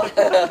 Ôi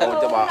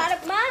cho bà.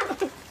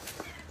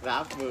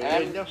 Ráp vừa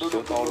lên nhá.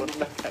 Siêu to luôn.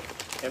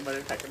 Em mà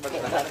thạch cái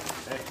bên này.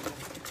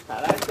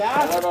 Thả ra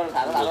cha. Rồi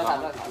thả ra.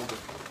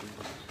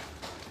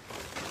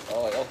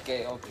 Rồi ok.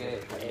 Không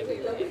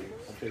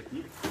chơi chí.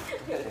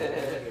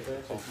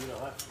 Không chí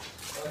nữa.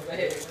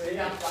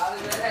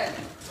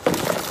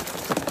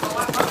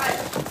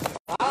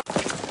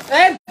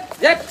 Em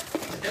dép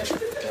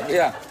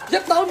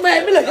dép tao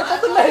mềm mới là dép tao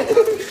tính này.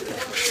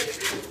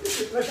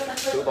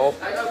 Siêu tốt.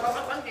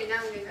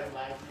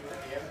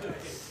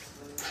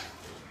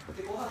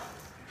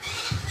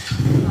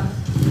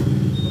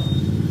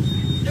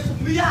 Dép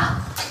cùng Mia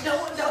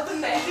đâu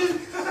tính này chứ.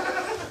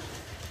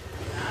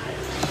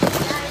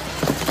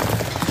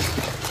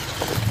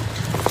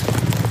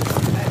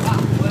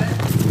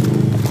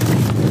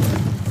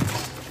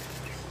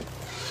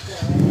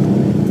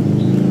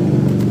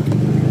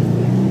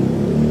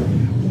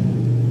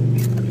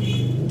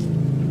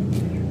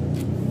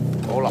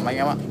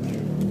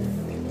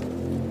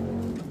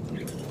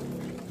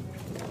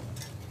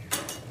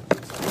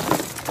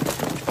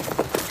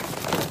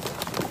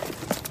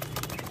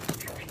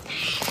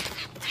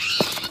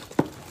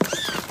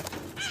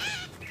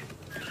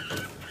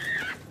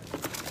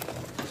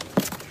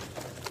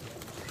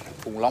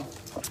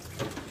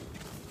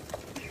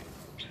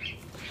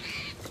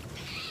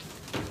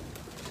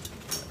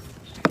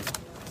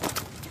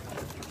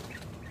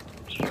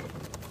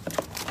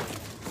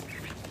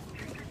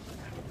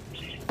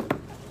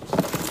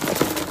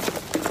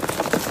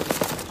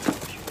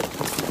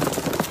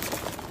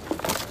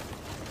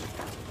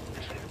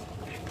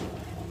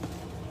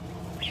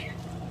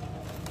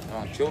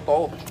 siêu to.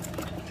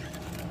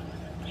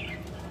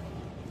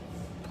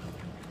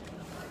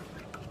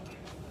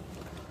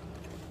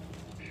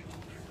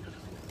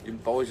 Chim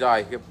to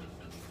dài khiếp.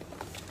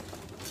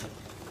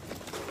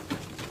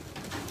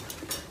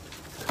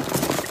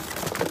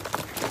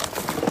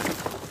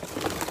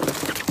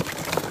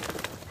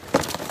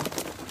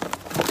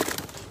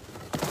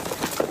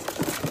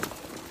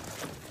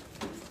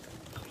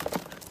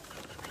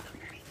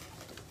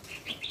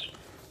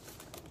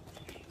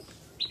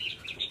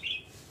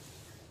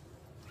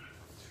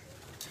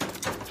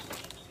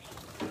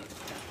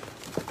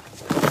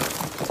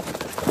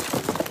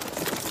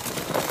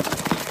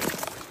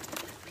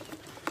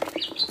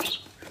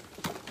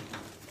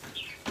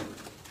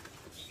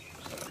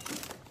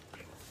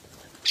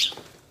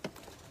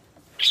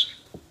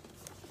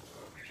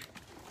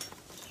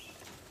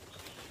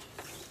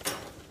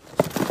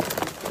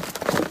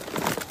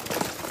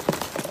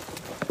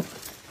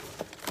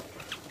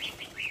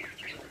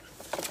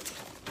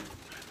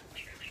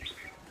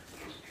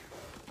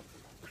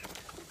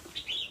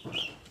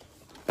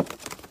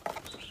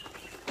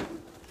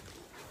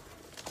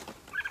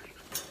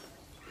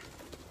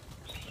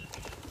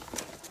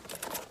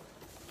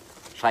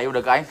 Sấy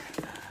được anh.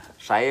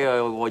 Sấy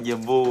có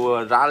nhiệm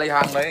vụ ra lấy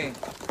hàng đấy.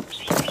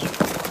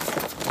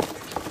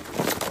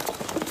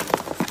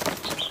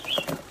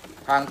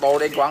 Hàng to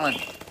đến quáng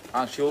này.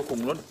 Hàng siêu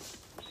khủng luôn.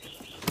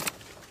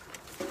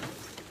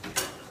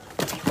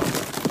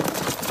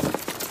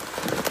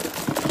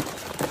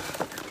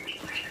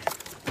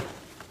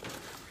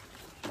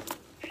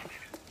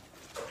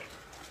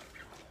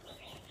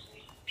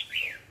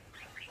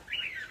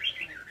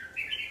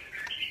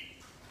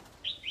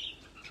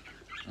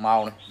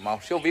 Màu này, màu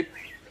siêu vip.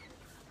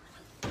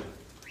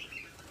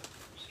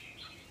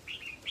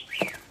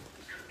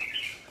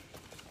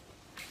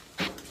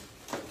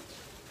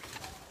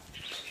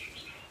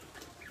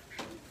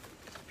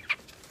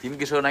 Chim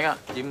cái sơn này á,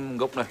 chim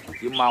gốc này,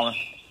 chim màu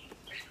này.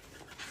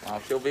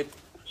 Màu siêu vip.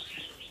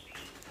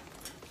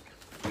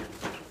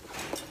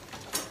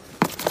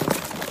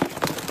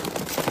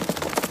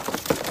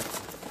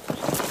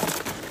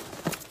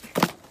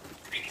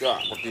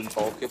 Một chim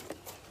to kiếp.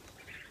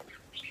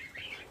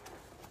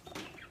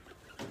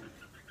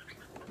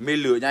 Mi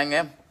lửa nha anh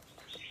em.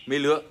 Mi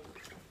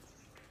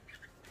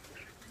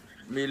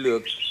lửa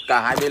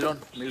cả hai bên luôn.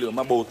 Mi lửa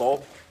mà bồ to.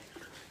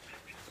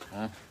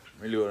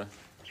 Mi lửa này.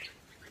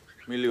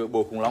 Mi lửa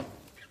bồ khủng long.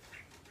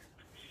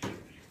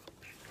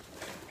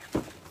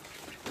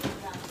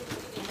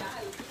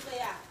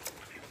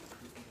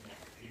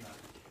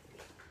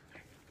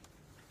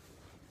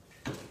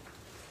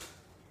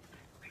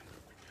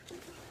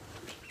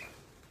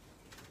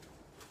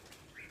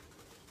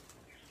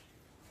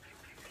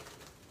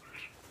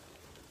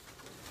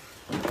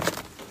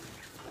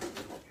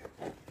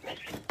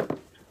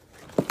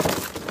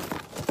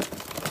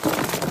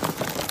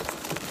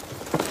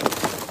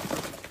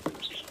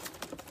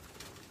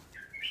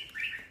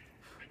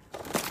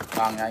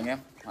 Hàng nha anh em,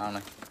 hàng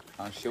này,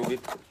 hàng siêu vip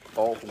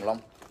to khủng long.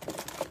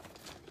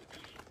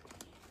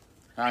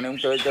 Hàng này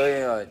cũng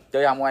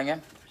chơi hàng của anh em.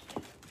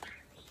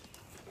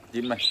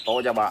 Chim này to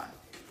cho bà.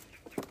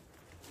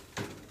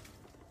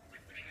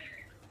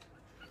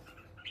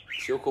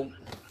 Siêu khủng.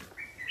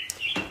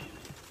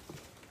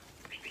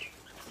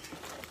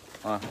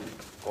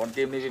 Con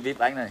chim đi vip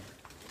anh này,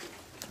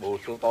 bồ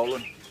siêu to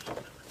luôn.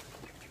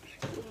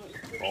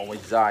 Có một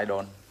dài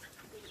đòn.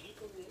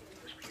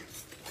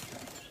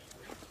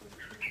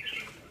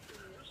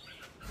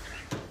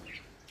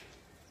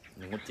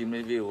 Một chim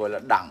review gọi là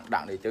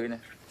đẳng để chơi này.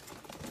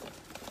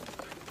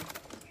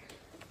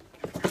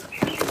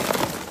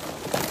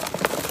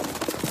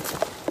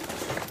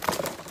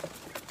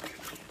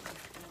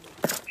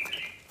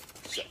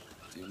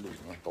 Chim đỉnh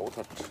nó tốt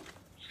thật.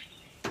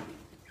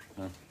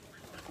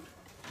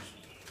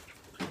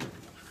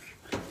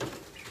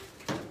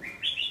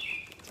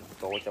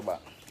 To cho bạn.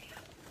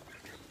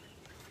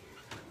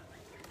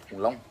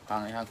 Khủng long,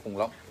 hàng này hàng khủng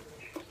long.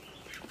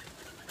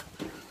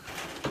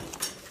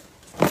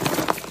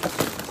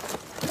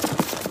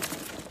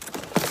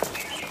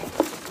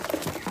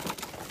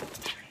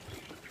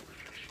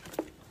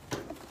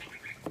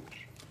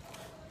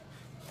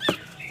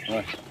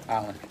 Rồi,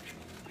 hàng này.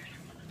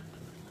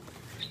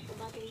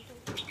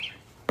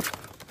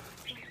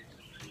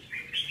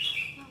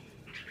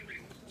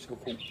 Siêu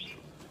khủng.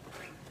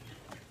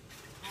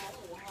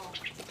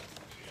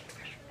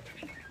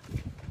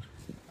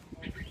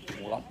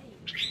 Khủng lắm.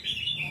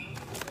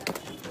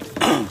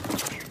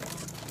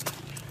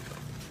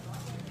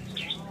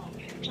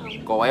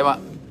 Có em ạ.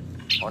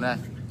 Có này.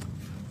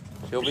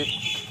 Siêu vip.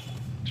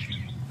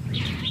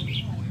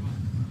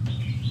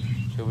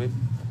 Siêu vip.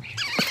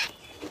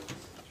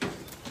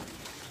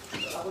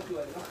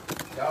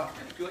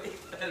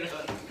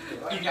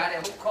 Nhìn gà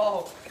này hút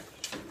khô.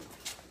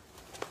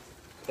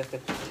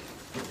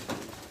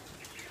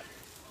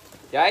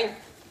 Dạ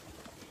anh.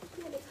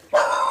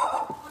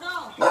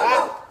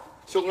 Dạ.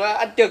 Xuống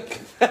ăn trực.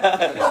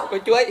 Có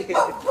chuối.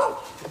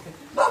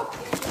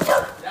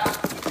 Dạ.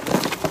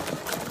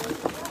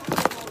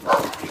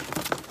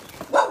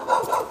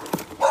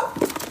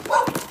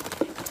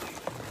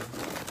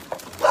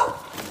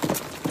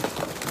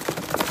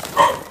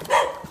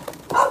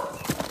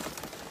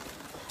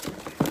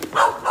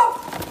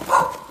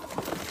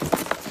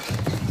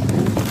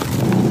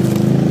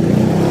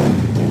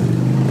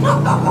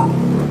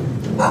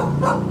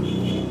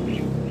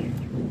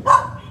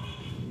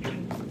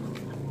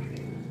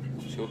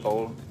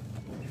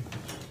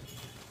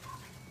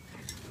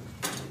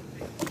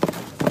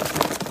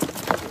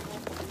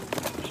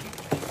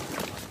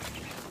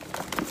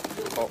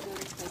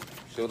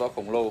 siêu to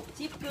khổng lồ.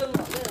 Chip cương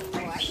của cái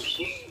là ngoài.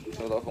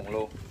 Siêu to khổng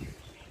lồ.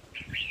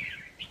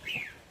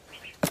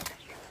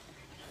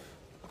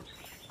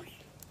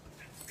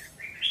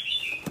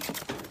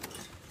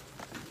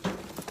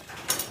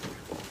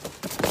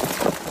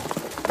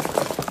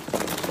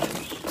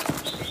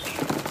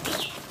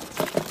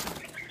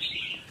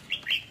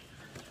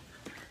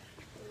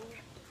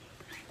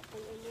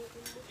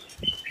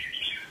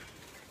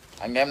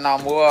 Anh em nào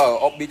mua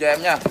ốp đi cho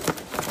em nhá.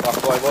 Hoặc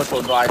gọi vô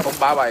số điện thoại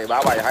 037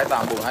 37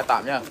 28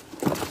 428 nhá.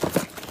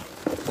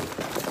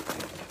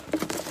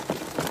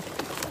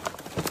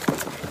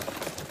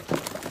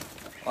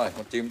 Rồi,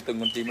 con chim từng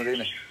con chim ở đây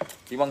này.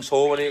 Chim bằng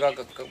số vào đi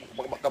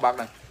các bác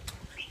này.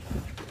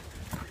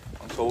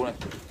 Bằng số này.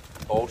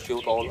 To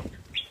siêu to luôn.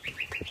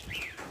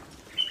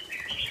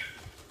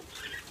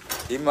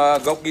 Chim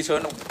gốc ghi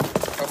sơn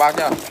các bác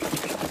nhá.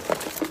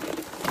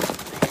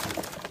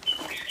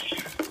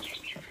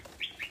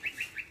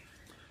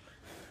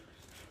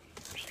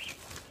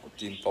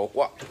 Chim to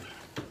quá.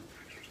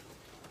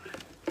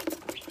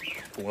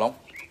 Khủng long.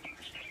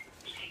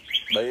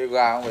 Đấy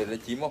gà không phải là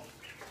chim không?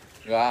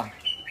 Gà.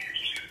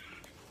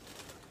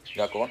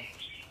 Gà con.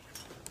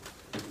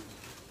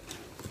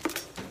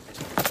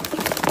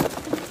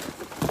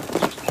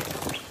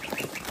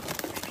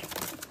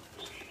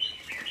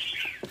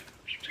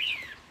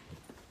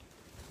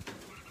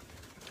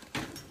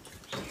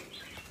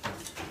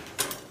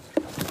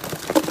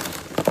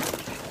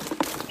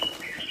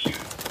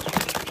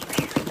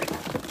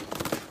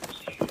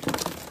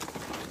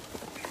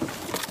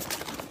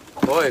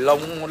 Ôi,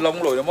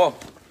 lông lồi đúng không?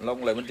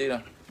 Lông lấy bên chi nào?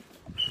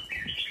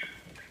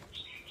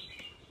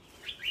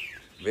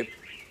 VIP.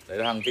 Đấy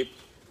là hàng VIP.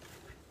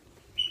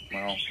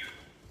 Màu.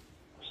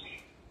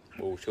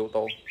 Bù siêu to.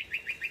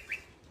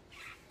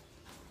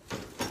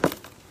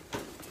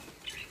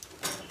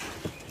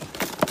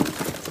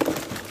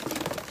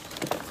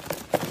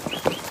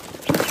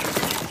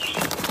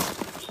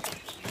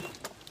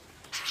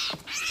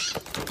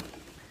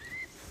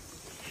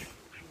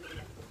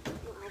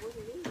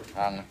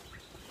 Hàng này.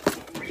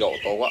 Dỗ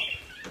to quá.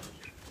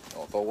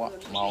 Dỗ to quá.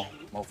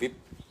 Màu VIP.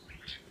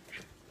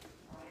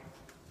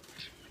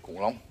 Khủng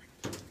long.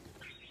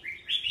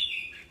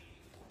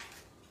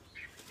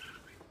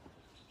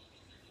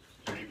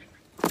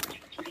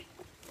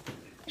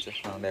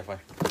 Hàng đẹp rồi.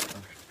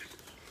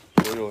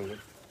 Rồi.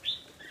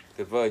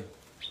 Tuyệt vời.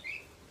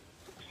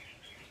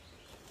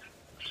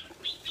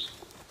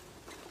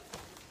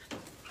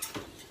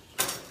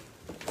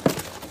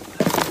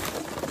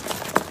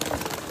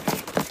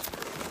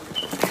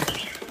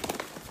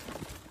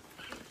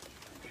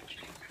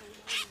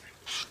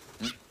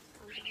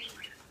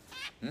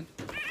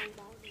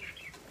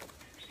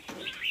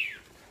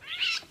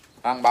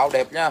 Hàng báo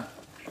đẹp nhá.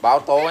 Báo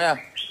to nhá.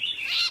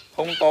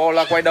 Không to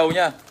là quay đầu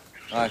nhá.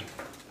 Rồi.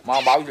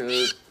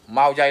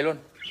 Màu dày luôn.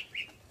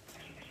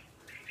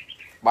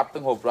 Bắt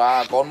từng hộp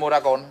ra con, mua ra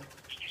con.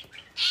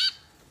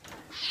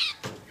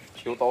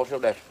 Siêu to siêu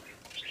đẹp.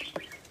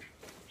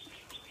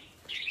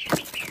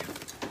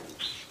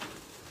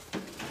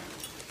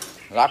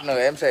 Lát nữa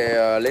em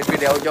sẽ lên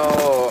video cho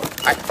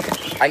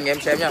anh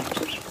em xem nhá.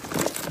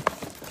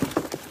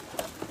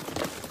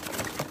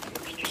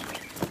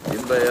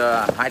 Đến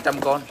về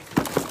 200 con.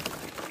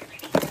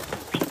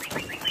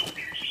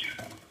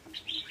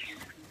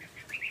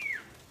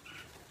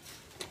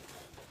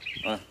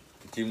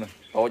 Chim này,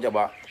 to cho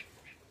bạn.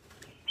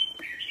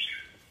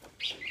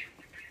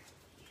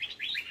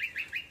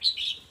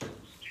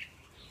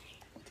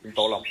 Chim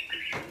to lắm.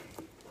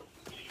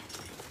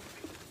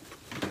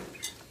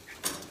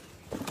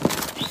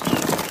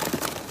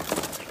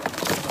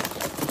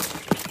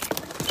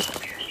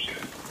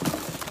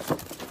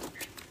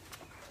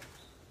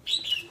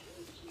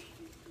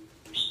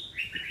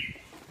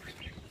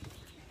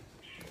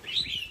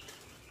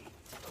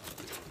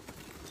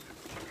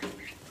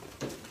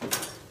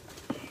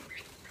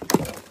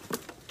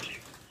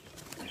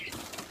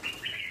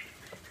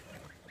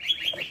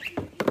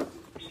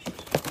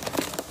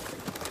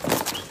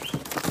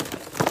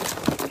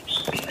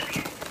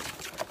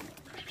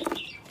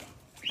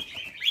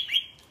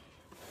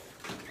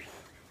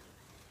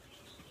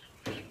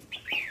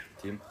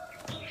 Chim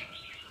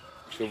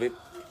siêu VIP.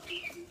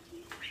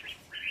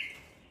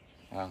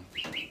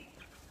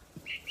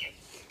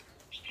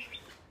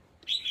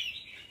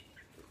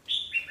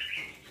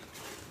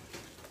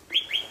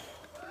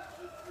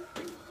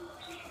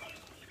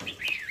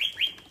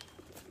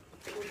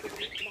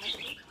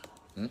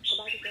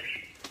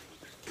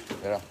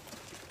 Được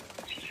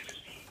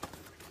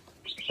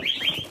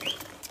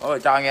rồi.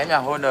 Chào anh em nha.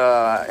 Hôm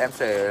em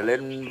sẽ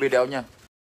lên video nha.